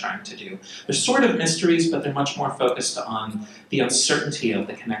what they're trying to do. They're sort of mysteries, but they're much more focused on the uncertainty of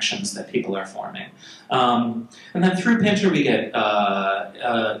the connections that people are forming. And then through Pinter we get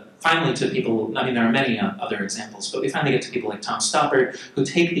finally to people, I mean there are many other examples, but we finally get to people like Tom Stoppard who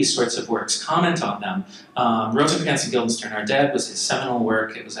take these sorts of works, comment on them. Rosencrantz and Guildenstern Are Dead was his seminal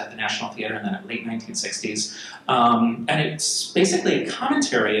work. It was at the National Theatre in the late 1960s. And it's basically a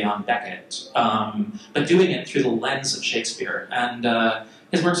commentary on Beckett, but doing it through the lens of Shakespeare. And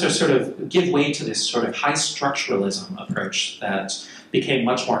his works are sort of give way to this sort of high structuralism approach that became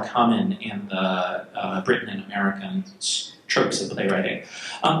much more common in the Britain and American tropes of playwriting.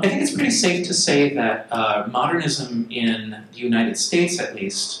 I think it's pretty safe to say that modernism in the United States, at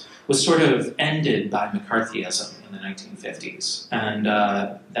least, was sort of ended by McCarthyism in the 1950s, and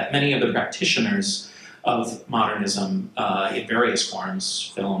that many of the practitioners of modernism in various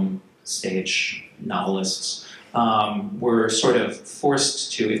forms, film, stage, novelists, were sort of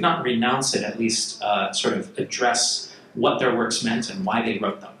forced to, if not renounce it, at least sort of address what their works meant and why they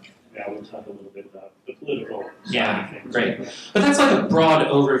wrote them. Yeah, we'll talk a little bit about the political side of Yeah, things. great. But that's like a broad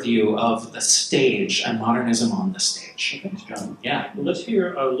overview of the stage and modernism on the stage. Thanks, John. Yeah. Well, let's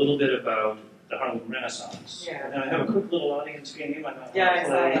hear a little bit about the Harlem Renaissance. Yeah. And I have a quick little audience game. Yeah, I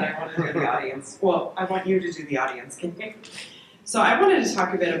saw that. I want to do the audience. Well, I want you to do the audience game. So I wanted to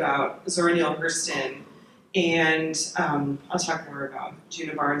talk a bit about Zora Neale Hurston, and I'll talk more about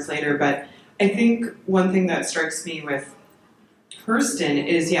Juna Barnes later, but I think one thing that strikes me with Hurston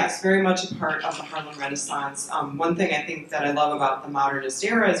is, yes, very much a part of the Harlem Renaissance. One thing I think that I love about the modernist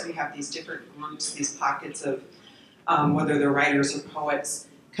era is we have these different groups, these pockets of, whether they're writers or poets,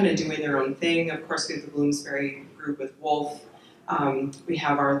 kind of doing their own thing. Of course, we have the Bloomsbury group with Woolf. We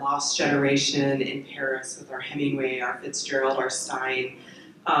have our Lost Generation in Paris with our Hemingway, our Fitzgerald, our Stein.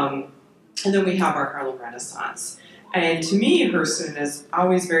 And then we have our Harlem Renaissance. And to me, Hurston is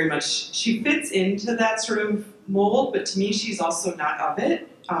always very much, she fits into that sort of mold, but to me, she's also not of it.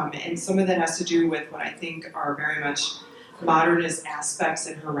 And some of that has to do with what I think are very much modernist aspects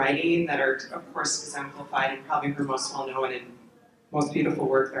in her writing that are, of course, exemplified in probably her most well-known and most beautiful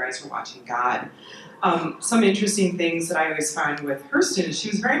work, Their Eyes Were Watching God. Some interesting things that I always find with Hurston is she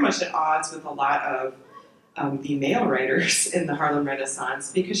was very much at odds with a lot of the male writers in the Harlem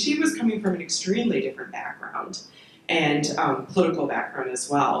Renaissance because she was coming from an extremely different background and political background as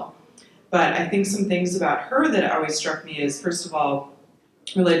well. But I think some things about her that always struck me is, first of all,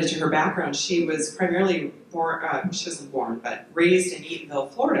 related to her background, she was primarily born, she wasn't born, but raised in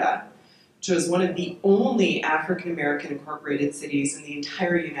Eatonville, Florida, which was one of the only African-American incorporated cities in the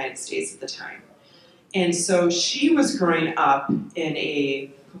entire United States at the time. And so she was growing up in a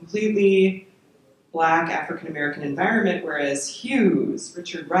completely Black African-American environment, whereas Hughes,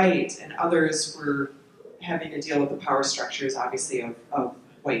 Richard Wright, and others were having to deal with the power structures, obviously, of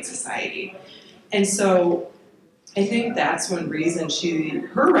white society. And so I think that's one reason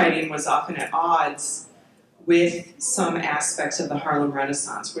her writing was often at odds with some aspects of the Harlem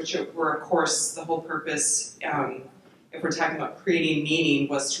Renaissance, which were, of course, the whole purpose, if we're talking about creating meaning,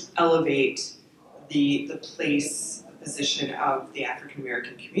 was to elevate the place, the position of the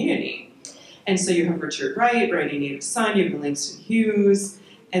African-American community. And so you have Richard Wright writing Native Son, you have Langston Hughes,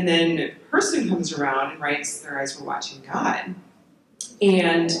 and then Hurston comes around and writes Their Eyes Were Watching God.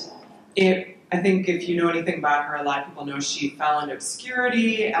 And I think if you know anything about her, a lot of people know she fell into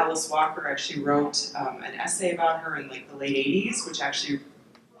obscurity. Alice Walker actually wrote an essay about her in like the late 80s, which actually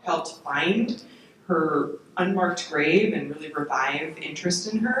helped find her unmarked grave and really revive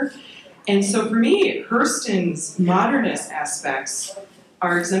interest in her. And so for me, Hurston's modernist aspects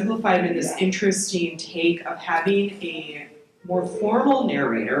are exemplified in this interesting take of having a more formal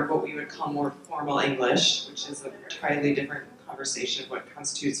narrator, what we would call more formal English, which is a entirely different conversation of what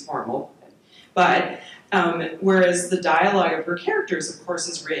constitutes formal. But whereas the dialogue of her characters, of course,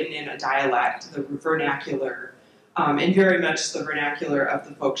 is written in a dialect, the vernacular, and very much the vernacular of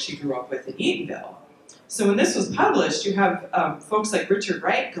the folks she grew up with in Eatonville. So when this was published, you have folks like Richard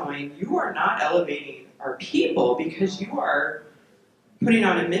Wright going, you are not elevating our people because you are putting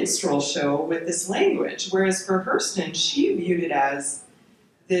on a minstrel show with this language. Whereas for Hurston, she viewed it as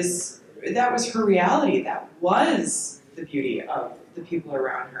this, that was her reality, that was the beauty of the people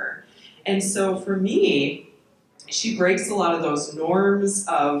around her. And so for me, she breaks a lot of those norms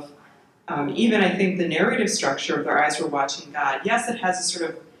of, even I think the narrative structure of Their Eyes Were Watching God. Yes, it has a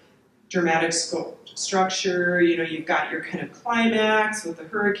sort of dramatic structure, you know, you've got your kind of climax with the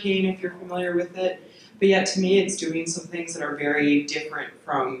hurricane, if you're familiar with it. But yet, to me, it's doing some things that are very different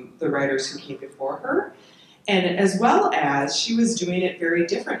from the writers who came before her. And as well as, she was doing it very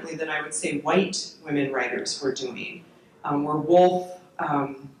differently than I would say white women writers were doing. Where Woolf,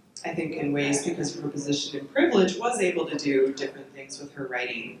 I think in ways because of her position and privilege, was able to do different things with her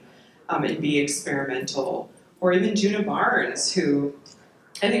writing and be experimental. Or even Juna Barnes, who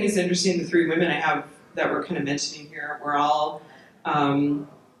I think is interesting, the three women I have that we're kind of mentioning here were all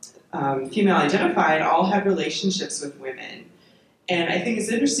female identified, all had relationships with women. And I think it's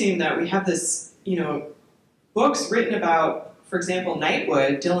interesting that we have this, you know, books written about, for example,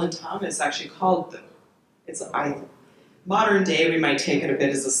 Nightwood, Dylan Thomas actually called them. modern day, we might take it a bit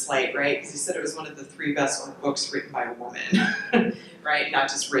as a slight, right? Because he said it was one of the 3 best books written by a woman, right? Not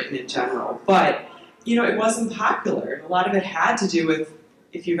just written in general. But, you know, it wasn't popular. And a lot of it had to do with,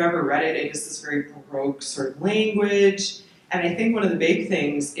 if you've ever read it, it is this very baroque sort of language. And I think one of the big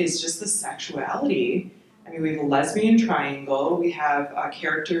things is just the sexuality. I mean, we have a lesbian triangle. We have a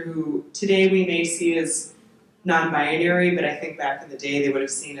character who today we may see as non-binary, but I think back in the day they would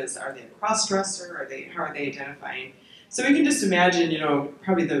have seen as, are they a cross-dresser? How are they identifying? So we can just imagine, you know,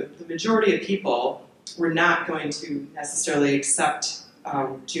 probably the majority of people were not going to necessarily accept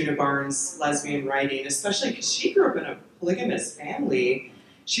Juna Barnes' lesbian writing, especially because she grew up in a polygamous family.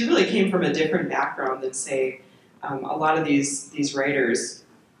 She really came from a different background than, say, a lot of these writers.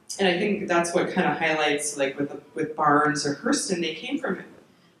 And I think that's what kind of highlights, like with Barnes or Hurston, they came from,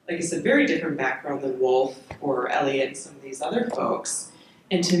 like I said, very different background than Woolf or Eliot and some of these other folks.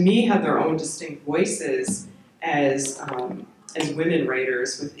 And to me, have their own distinct voices as women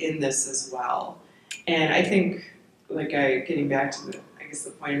writers within this as well. And I think, like getting back to the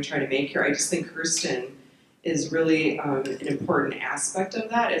point I'm trying to make here, I just think Hurston is really an important aspect of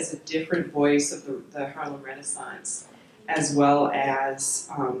that as a different voice of the Harlem Renaissance, as well as,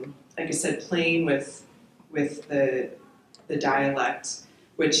 like I said, playing with the dialect,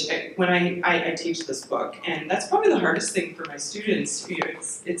 which when I teach this book, and that's probably the hardest thing for my students. You know,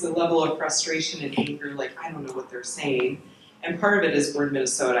 it's a level of frustration and anger, like I don't know what they're saying. And part of it is we're in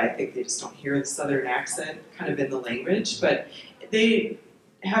Minnesota. I think they just don't hear the Southern accent kind of in the language, but they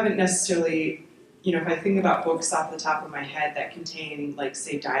haven't necessarily, you know, if I think about books off the top of my head that contain, like,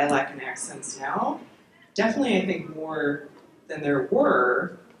 say, dialect and accents now, definitely I think more than there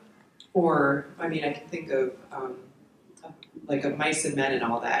were, or, I mean, I can think of, like, of Mice and Men and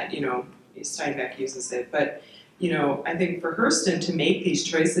all that, you know, Steinbeck uses it, but, you know, I think for Hurston to make these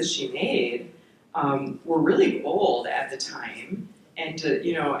choices she made were really bold at the time, and to,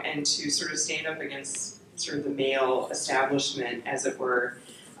 you know, and to sort of stand up against sort of the male establishment, as it were.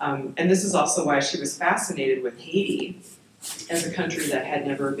 And this is also why she was fascinated with Haiti as a country that had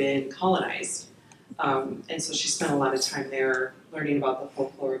never been colonized. And so she spent a lot of time there learning about the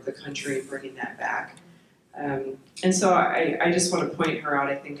folklore of the country and bringing that back. And so I just want to point her out,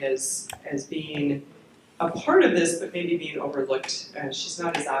 I think, as being a part of this, but maybe being overlooked. She's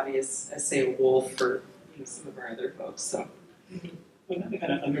not as obvious as, say, a Woolf or, you know, some of our other folks. So. Another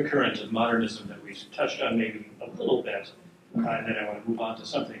kind of undercurrent of modernism that we touched on maybe a little bit, and then I want to move on to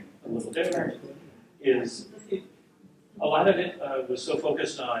something a little different, is a lot of it was so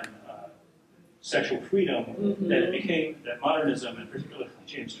focused on sexual freedom that it became, that modernism, and particularly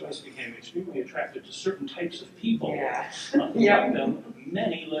James Joyce, became extremely attracted to certain types of people. Yeah. Among them,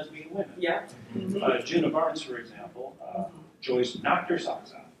 many lesbian women. Yeah. Juna Barnes, for example, Joyce knocked her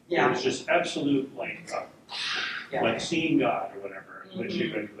socks off. Yeah. It was just absolute, like seeing God or whatever when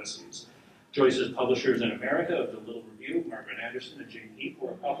she read Ulysses. Joyce's publishers in America of the Little Review, Margaret Anderson and Jane Heap,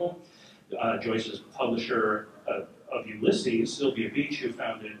 were a couple. Joyce's publisher of Ulysses, Sylvia Beach, who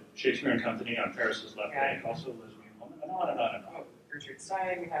founded Shakespeare and Company on Paris's Left Bank, also a lesbian woman, and on and on and on. Gertrude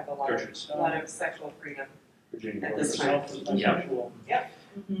Stein, we have a lot of sexual freedom. Virginia at Woolf this time. herself was bisexual.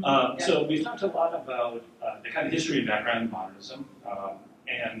 Yep. So we've talked a lot about the kind of history and background of modernism,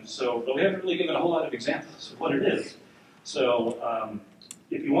 and so, but we haven't really given a whole lot of examples of what it is. So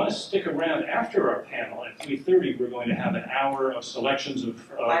if you want to stick around after our panel at 3:30, we're going to have an hour of selections of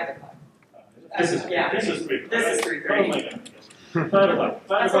 5 o'clock. This is 3:30. This is 3:30. Oh my goodness. 5 o'clock. 5 That's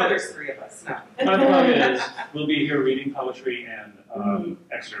why o'clock. there's 3 of us. No. 5 o'clock is, we'll be here reading poetry and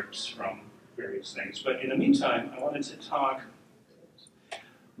excerpts from various things. But in the meantime, I wanted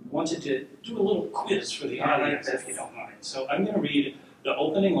to do a little quiz for the audience, if you don't mind. So I'm going to read the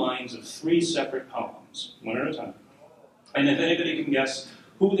opening lines of 3 separate poems, one at a time. And if anybody can guess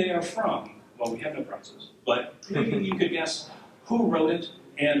who they are from, well, we have no prizes, but maybe you could guess who wrote it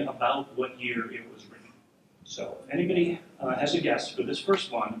and about what year it was written. So if anybody has a guess for this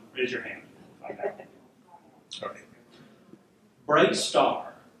first one, raise your hand. We'll find out. All right. Bright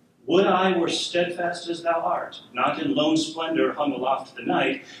star, would I were steadfast as thou art, not in lone splendor hung aloft the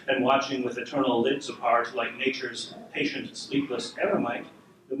night, and watching with eternal lids apart, like nature's patient sleepless eremite,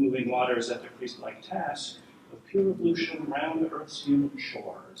 the moving waters at their priest-like task, of pure ablution round earth's human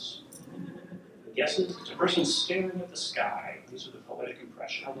shores. The guesses? It's a person staring at the sky. These are the poetic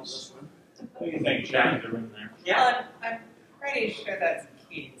impressions. What do you think, Jack? In the room there. Yeah. I'm pretty sure that's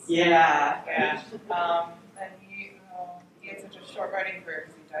Keats. Yeah. Yeah. And he had such a short writing career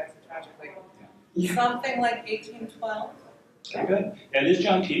because he died so tragically. Yeah. Something like 1812. Very good. That is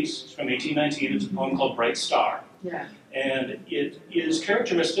John Keats. It's from 1819. It's a poem called Bright Star. Yeah. And it is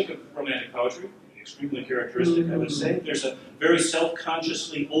characteristic of romantic poetry. extremely characteristic, I would say. There's a very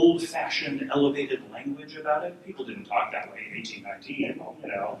self-consciously old-fashioned elevated language about it. People didn't talk that way in 1819, you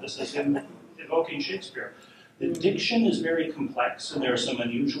know, this is evoking Shakespeare. The diction is very complex, and there are some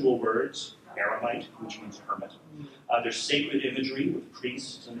unusual words, eremite, which means hermit. There's sacred imagery with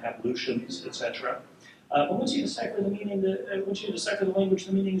priests and ablutions, etc. But once you decipher the meaning, once you decipher the language,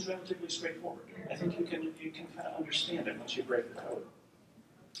 the meaning is relatively straightforward. I think you can kind of understand it once you break the code.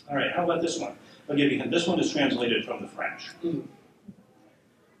 All right, how about this one? I'll give you, this one is translated from the French.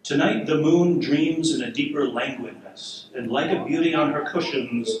 Tonight the moon dreams in a deeper languidness, and like a beauty on her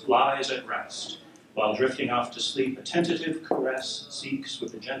cushions lies at rest. While drifting off to sleep, a tentative caress seeks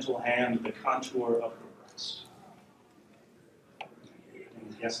with a gentle hand the contour of her breast.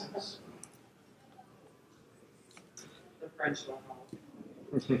 Any guesses? The French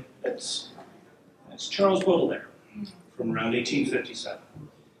one. That's Charles Baudelaire from around 1857.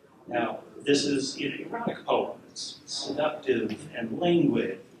 Now, this is an erotic poem. It's seductive and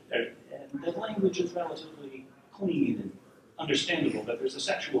languid, and the language is relatively clean and understandable, but there's a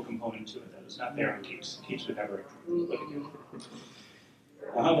sexual component to it that is not there and keeps it ever looking at.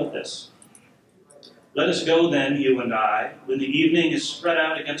 Now, how about this? Let us go then, you and I, when the evening is spread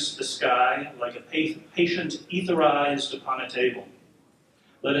out against the sky like a patient etherized upon a table.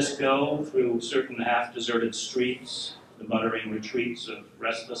 Let us go through certain half-deserted streets, the muttering retreats of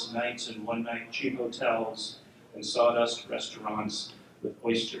restless nights and one-night cheap hotels, and sawdust restaurants with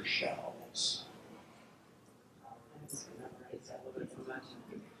oyster shells.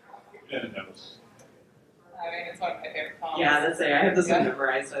 I mean, it's one of my favorite poems. Yeah, that's it. I have this one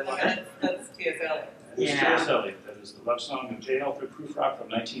memorized. I love it. That's T.S. Eliot. It's T.S. Eliot. That is the love song of J. Alfred Prufrock from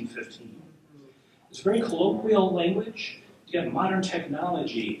 1915. It's very colloquial language. You have modern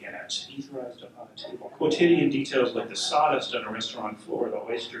technology in it, etherized upon a table. Quotidian details like the sawdust on a restaurant floor, the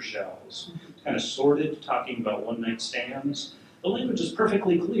oyster shells, kind of sordid, talking about one-night stands. The language is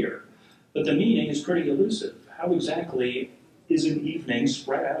perfectly clear, but the meaning is pretty elusive. How exactly is an evening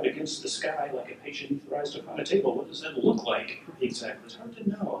spread out against the sky like a patient etherized upon a table? What does that look like exactly? It's hard to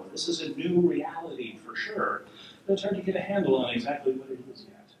know. This is a new reality for sure, but it's hard to get a handle on exactly what it is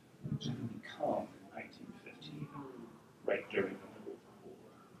yet. It's going to become in 1915, right during the middle of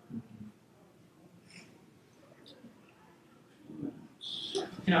the war.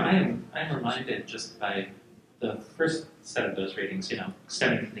 You know, I'm reminded just by the first set of those readings, you know,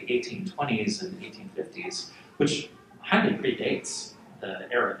 stemming from the 1820s and 1850s, which highly predates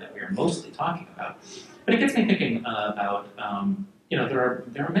the era that we are mostly talking about. But it gets me thinking about, you know, there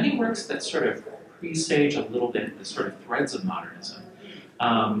are many works that sort of presage a little bit the sort of threads of modernism.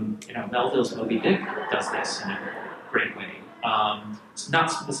 You know, Melville's Moby Dick does this in a great way. It's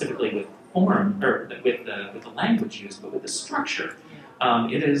not specifically with form or with the language used, but with the structure.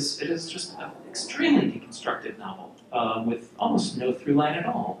 It is just an extremely deconstructed novel with almost no through line at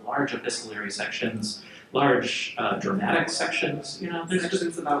all. Large epistolary sections, large dramatic sections. You know, there's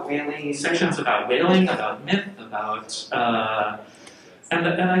Sections about whaling. sections about whaling, about myth, about and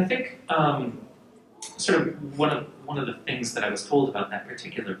I think sort of one of the things that I was told about that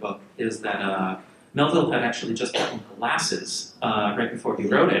particular book is that Melville had actually just gotten glasses right before he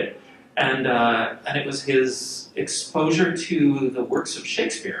wrote it. And it was his exposure to the works of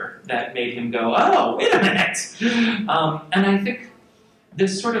Shakespeare that made him go, oh, wait a minute! And I think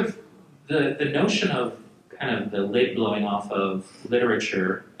this sort of, the notion of kind of the lid blowing off of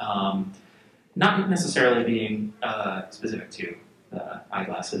literature, not necessarily being specific to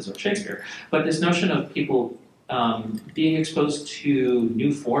eyeglasses or Shakespeare, but this notion of people being exposed to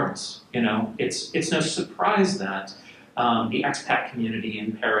new forms. You know, it's no surprise that the expat community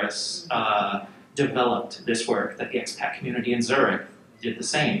in Paris developed this work, that the expat community in Zurich did the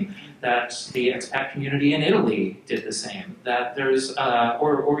same, that the expat community in Italy did the same, that there's,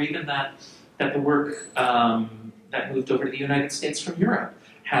 or even that the work that moved over to the United States from Europe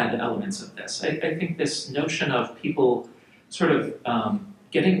had elements of this. I think this notion of people sort of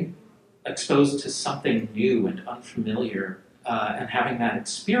getting exposed to something new and unfamiliar and having that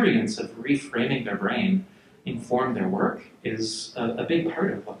experience of reframing their brain inform their work is a big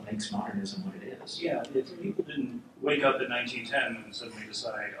part of what makes modernism what it is. Yeah, people didn't wake up in 1910 and suddenly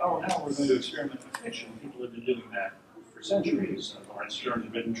decide, oh, now we're going to experiment with fiction. People have been doing that for centuries. Lawrence Stern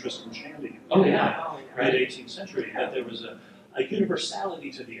had written Tristram Shandy in the mid-18th century, that there was a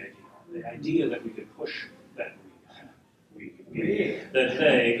universality to the idea that we could push, that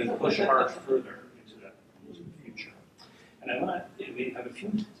they could push art further into the future. And I want to, we have a few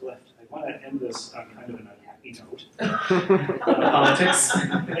minutes left, I want to end this on kind of an note. Politics.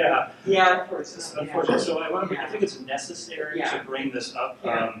 Yeah. Yeah, unfortunately. Unfortunately, so I think it's necessary to bring this up.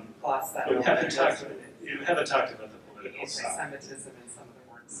 Gloss that We over. haven't talked about the political side. Anti-Semitism in some of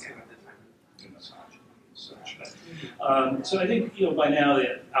the works too at the time. And misogyny and such. But, so I think by now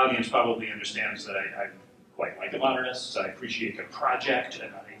the audience probably understands that I quite like the modernists. I appreciate their project,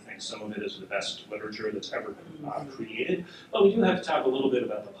 and I think some of it is the best literature that's ever been created. But we do have to talk a little bit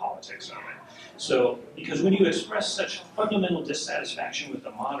about the politics of it. So, because when you express such fundamental dissatisfaction with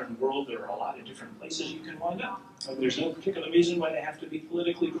the modern world, there are a lot of different places you can wind up. And there's no particular reason why they have to be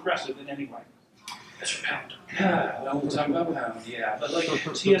politically progressive in any way. Mr. Pound. Well, we'll talk about Pound, yeah. But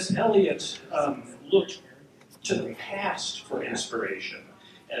like T.S. Eliot looked to the past for inspiration.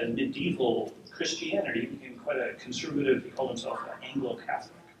 And medieval Christianity became quite a conservative, he called himself an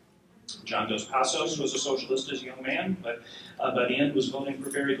Anglo-Catholic. John Dos Passos was a socialist as a young man, but by the end was voting for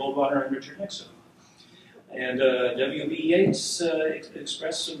Barry Goldwater and Richard Nixon. And W.B. Yeats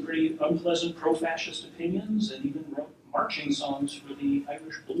expressed some pretty unpleasant pro-fascist opinions and even wrote marching songs for the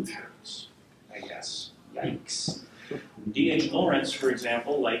Irish Blue Shirts, I guess. Yikes. D.H. Lawrence, for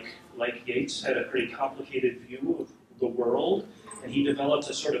example, like Yeats, had a pretty complicated view of the world, and he developed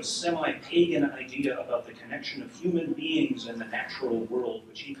a sort of semi-pagan idea about the connection of human beings and the natural world,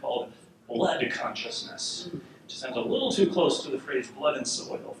 which he called blood consciousness, which sounds a little too close to the phrase blood and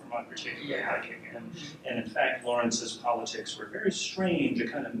soil for my particular liking. And in fact, Lawrence's politics were very strange, a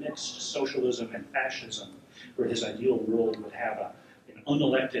kind of mixed socialism and fascism, where his ideal world would have an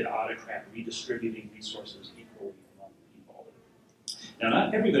unelected autocrat redistributing resources equally among people. Now,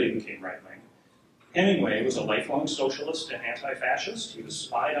 not everybody became right-wing. Hemingway was a lifelong socialist and anti-fascist. He was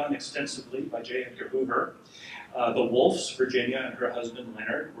spied on extensively by J. Edgar Hoover. The Woolfs, Virginia, and her husband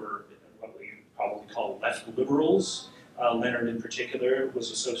Leonard were what we probably call left liberals. Leonard, in particular,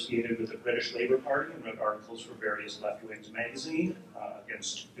 was associated with the British Labour Party and wrote articles for various left-wing magazines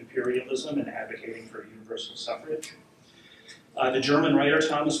against imperialism and advocating for universal suffrage. The German writer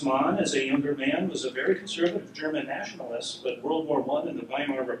Thomas Mann, as a younger man, was a very conservative German nationalist, but World War I and the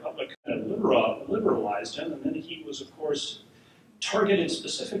Weimar Republic kind of liberalized him, and then he was, of course, targeted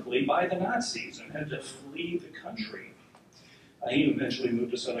specifically by the Nazis and had to flee the country. He eventually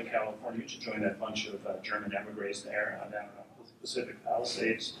moved to Southern California to join that bunch of German emigres there down in the Pacific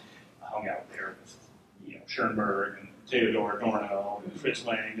Palisades, hung out there with Schoenberg and Theodor Adorno and Fritz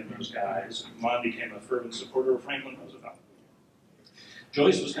Lang and those guys. Mann became a fervent supporter of Franklin Roosevelt.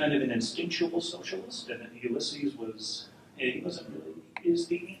 Joyce was kind of an instinctual socialist, and Ulysses was, he wasn't really, is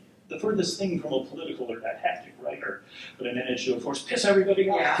the furthest thing from a political or didactic writer, but he managed to, of course, piss everybody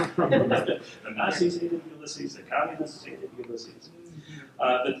off. The Nazis hated Ulysses, the communists hated Ulysses.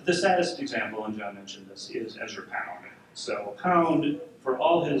 The saddest example, and John mentioned this, is Ezra Pound. So Pound, for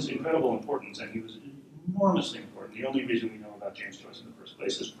all his incredible importance, and he was enormously important, the only reason we know about James Joyce in the first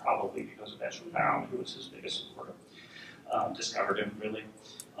place is probably because of Ezra Pound, who was his biggest supporter. Discovered him, really.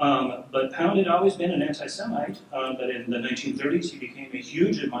 But Pound had always been an anti-Semite, but in the 1930s he became a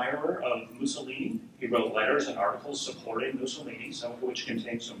huge admirer of Mussolini. He wrote letters and articles supporting Mussolini, some of which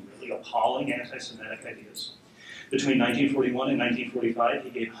contained some really appalling anti-Semitic ideas. Between 1941 and 1945, he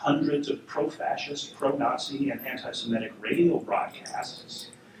gave hundreds of pro-fascist, pro-Nazi, and anti-Semitic radio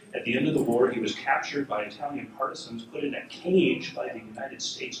broadcasts. At the end of the war, he was captured by Italian partisans, put in a cage by the United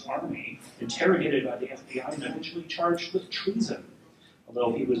States Army, interrogated by the FBI, and eventually charged with treason.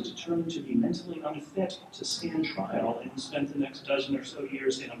 Although he was determined to be mentally unfit to stand trial, and he spent the next dozen or so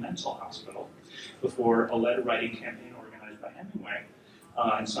years in a mental hospital before a letter-writing campaign organized by Hemingway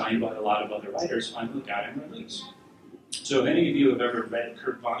and signed by a lot of other writers finally got him released. So if any of you have ever read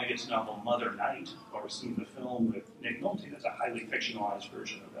Kurt Vonnegut's novel Mother Night, or seen the film with Nick Nolte, that's a highly fictionalized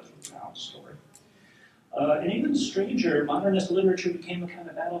version of Ezra Pound's story. And even stranger, modernist literature became a kind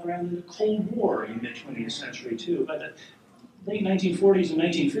of battleground in the Cold War in the mid-20th century too. By the late 1940s and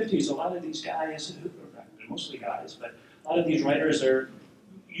 1950s, a lot of these guys, mostly guys, but a lot of these writers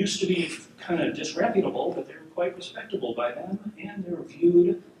used to be kind of disreputable, but they were quite respectable by them, and they were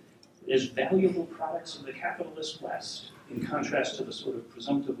viewed as valuable products of the capitalist West, in contrast to the sort of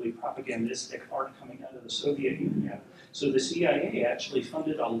presumptively propagandistic art coming out of the Soviet Union. So the CIA actually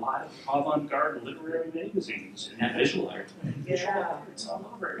funded a lot of avant-garde literary magazines and visual art. Visual arts all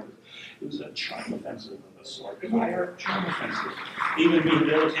over. It was a charm offensive of a sort. Fire charm offensive. Even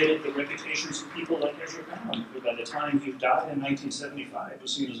rehabilitated the reputations of people like Ezra Pound, who by the time he died in 1975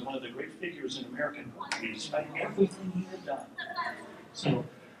 was seen as one of the great figures in American poetry, despite everything he had done. So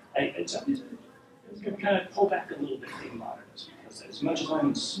it's going to kind of pull back a little bit being modernist, because as much as I'm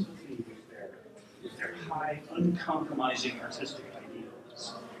in sympathy with their high, uncompromising artistic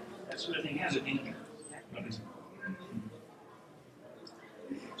ideals, that sort of thing has a danger.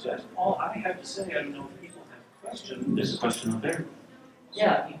 So that's all I have to say. I don't know if people have questions. There's a question out there.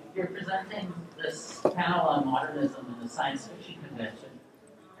 Yeah, you're presenting this panel on modernism in the science fiction convention,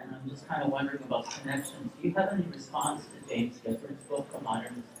 and I'm just kind of wondering about connections. Do you have any response to James Gifford's book, A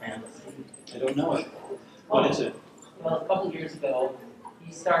Modernist Fantasy? I don't know it. What is it? Well, a couple years ago,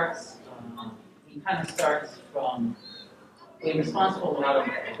 he kind of starts from, he responds to a lot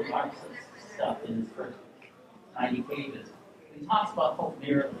of the Marxist stuff in his first 90 pages. He talks about Hope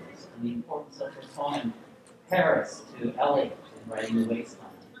Mirrorless and the importance of her poem Paris to Eliot in writing The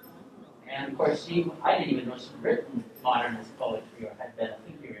Wasteland. And of course, I didn't even know she'd written modernist poetry or had been a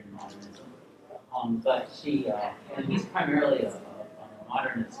figure in modernism. But and he's primarily a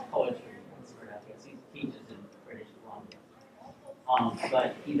modernist poetry expert, I guess. He teaches in British Columbia.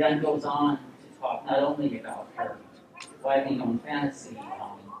 But he then goes on to talk not only about her widely known fantasy,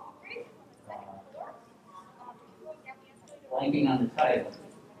 blanking on the title,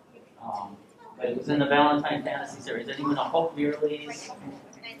 but it was in the Valentine Fantasy series. Anyone know Hope Mirrorless?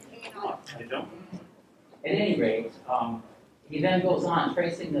 I don't. At any rate, he then goes on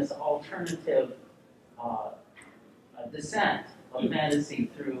tracing this alternative descent of fantasy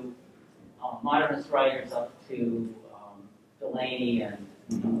through modernist writers up to Delaney and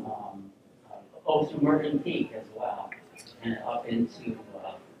through Merton Peake as well, and up into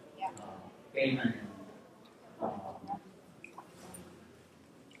Gaiman and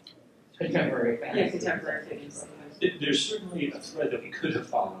contemporary fantasy. Yeah, contemporary fantasy. There's certainly a thread that we could have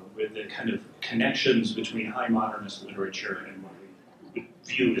followed with the kind of connections between high modernist literature and what we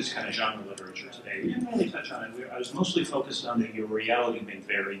view as kind of genre literature today. We didn't really touch on it. I was mostly focused on your reality may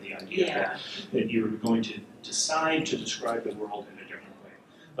vary, the idea that you're going to decide to describe the world in a different way.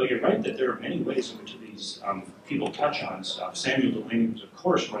 But you're right that there are many ways in which these people touch on stuff. Samuel Delany was, of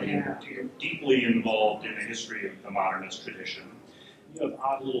course, writing deeply involved in the history of the modernist tradition. You have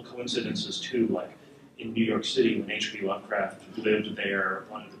odd little coincidences, too, like in New York City, when H.P. Lovecraft lived there,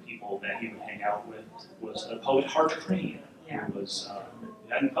 one of the people that he would hang out with was the poet Hart Crane, who was,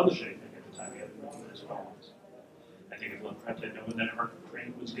 hadn't published anything at the time, he hadn't written as well. I think if Lovecraft had known that Hart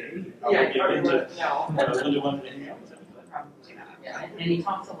Crane was gay, Yeah, Linda wanted to hang out with him. Probably not. Yeah, and he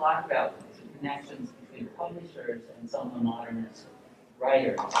talks a lot about the connections between publishers and some of the modernist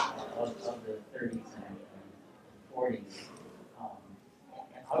writers of the 30s and 40s.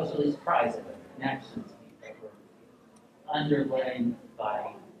 I was really surprised at the connections that were underlain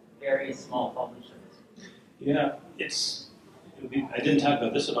by various small publishers. Yeah, I didn't talk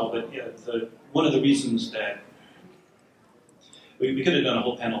about this at all, but yeah, one of the reasons that we could have done a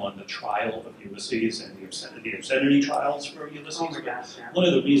whole panel on the trial of Ulysses and the obscenity trials for Ulysses. Oh my gosh, yeah. One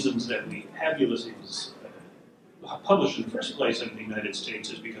of the reasons that we have Ulysses published in the first place in the United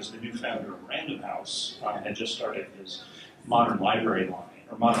States is because the new founder of Random House had just started his modern library line,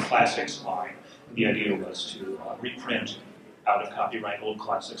 or modern classics line. The idea was to reprint out of copyright old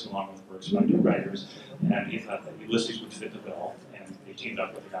classics along with works by new writers, and he thought that Ulysses would fit the bill, and they teamed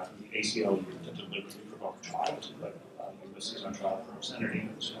up with a guy from the ACLU to deliberately provoke a trial to put Ulysses on trial for obscenity, and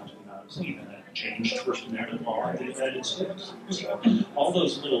it was found to be not obscene, and that changed First Amendment law in the United States. So all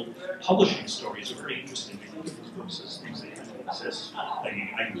those little publishing stories are very interesting. I think of these books as things that kind of exist. I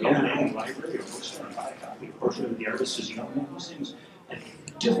can go in any library or bookstore and buy a copy. Portrait of the Artist is Young, and these things had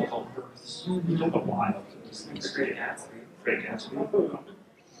difficult births. It took a while for these things to Great get. Gatsby. Great Gatsby.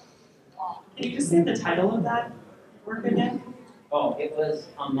 Can you just say the title of that work again? Oh, it was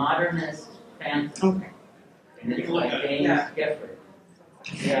A Modernist Fantasy. Okay. And it's by James Gifford.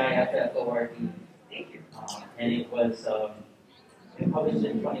 Gifford. Thank you. And it was published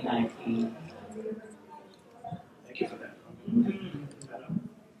in 2019. Thank you for that.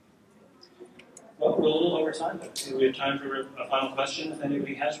 Well, we're a little over time, but do we have time for a final question if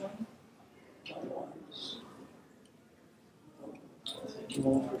anybody has one? Otherwise, thank you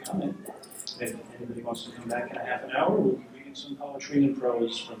all for coming. If anybody wants to come back in a half an hour, we'll be reading some poetry and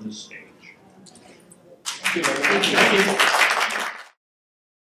prose from this stage. Thank you.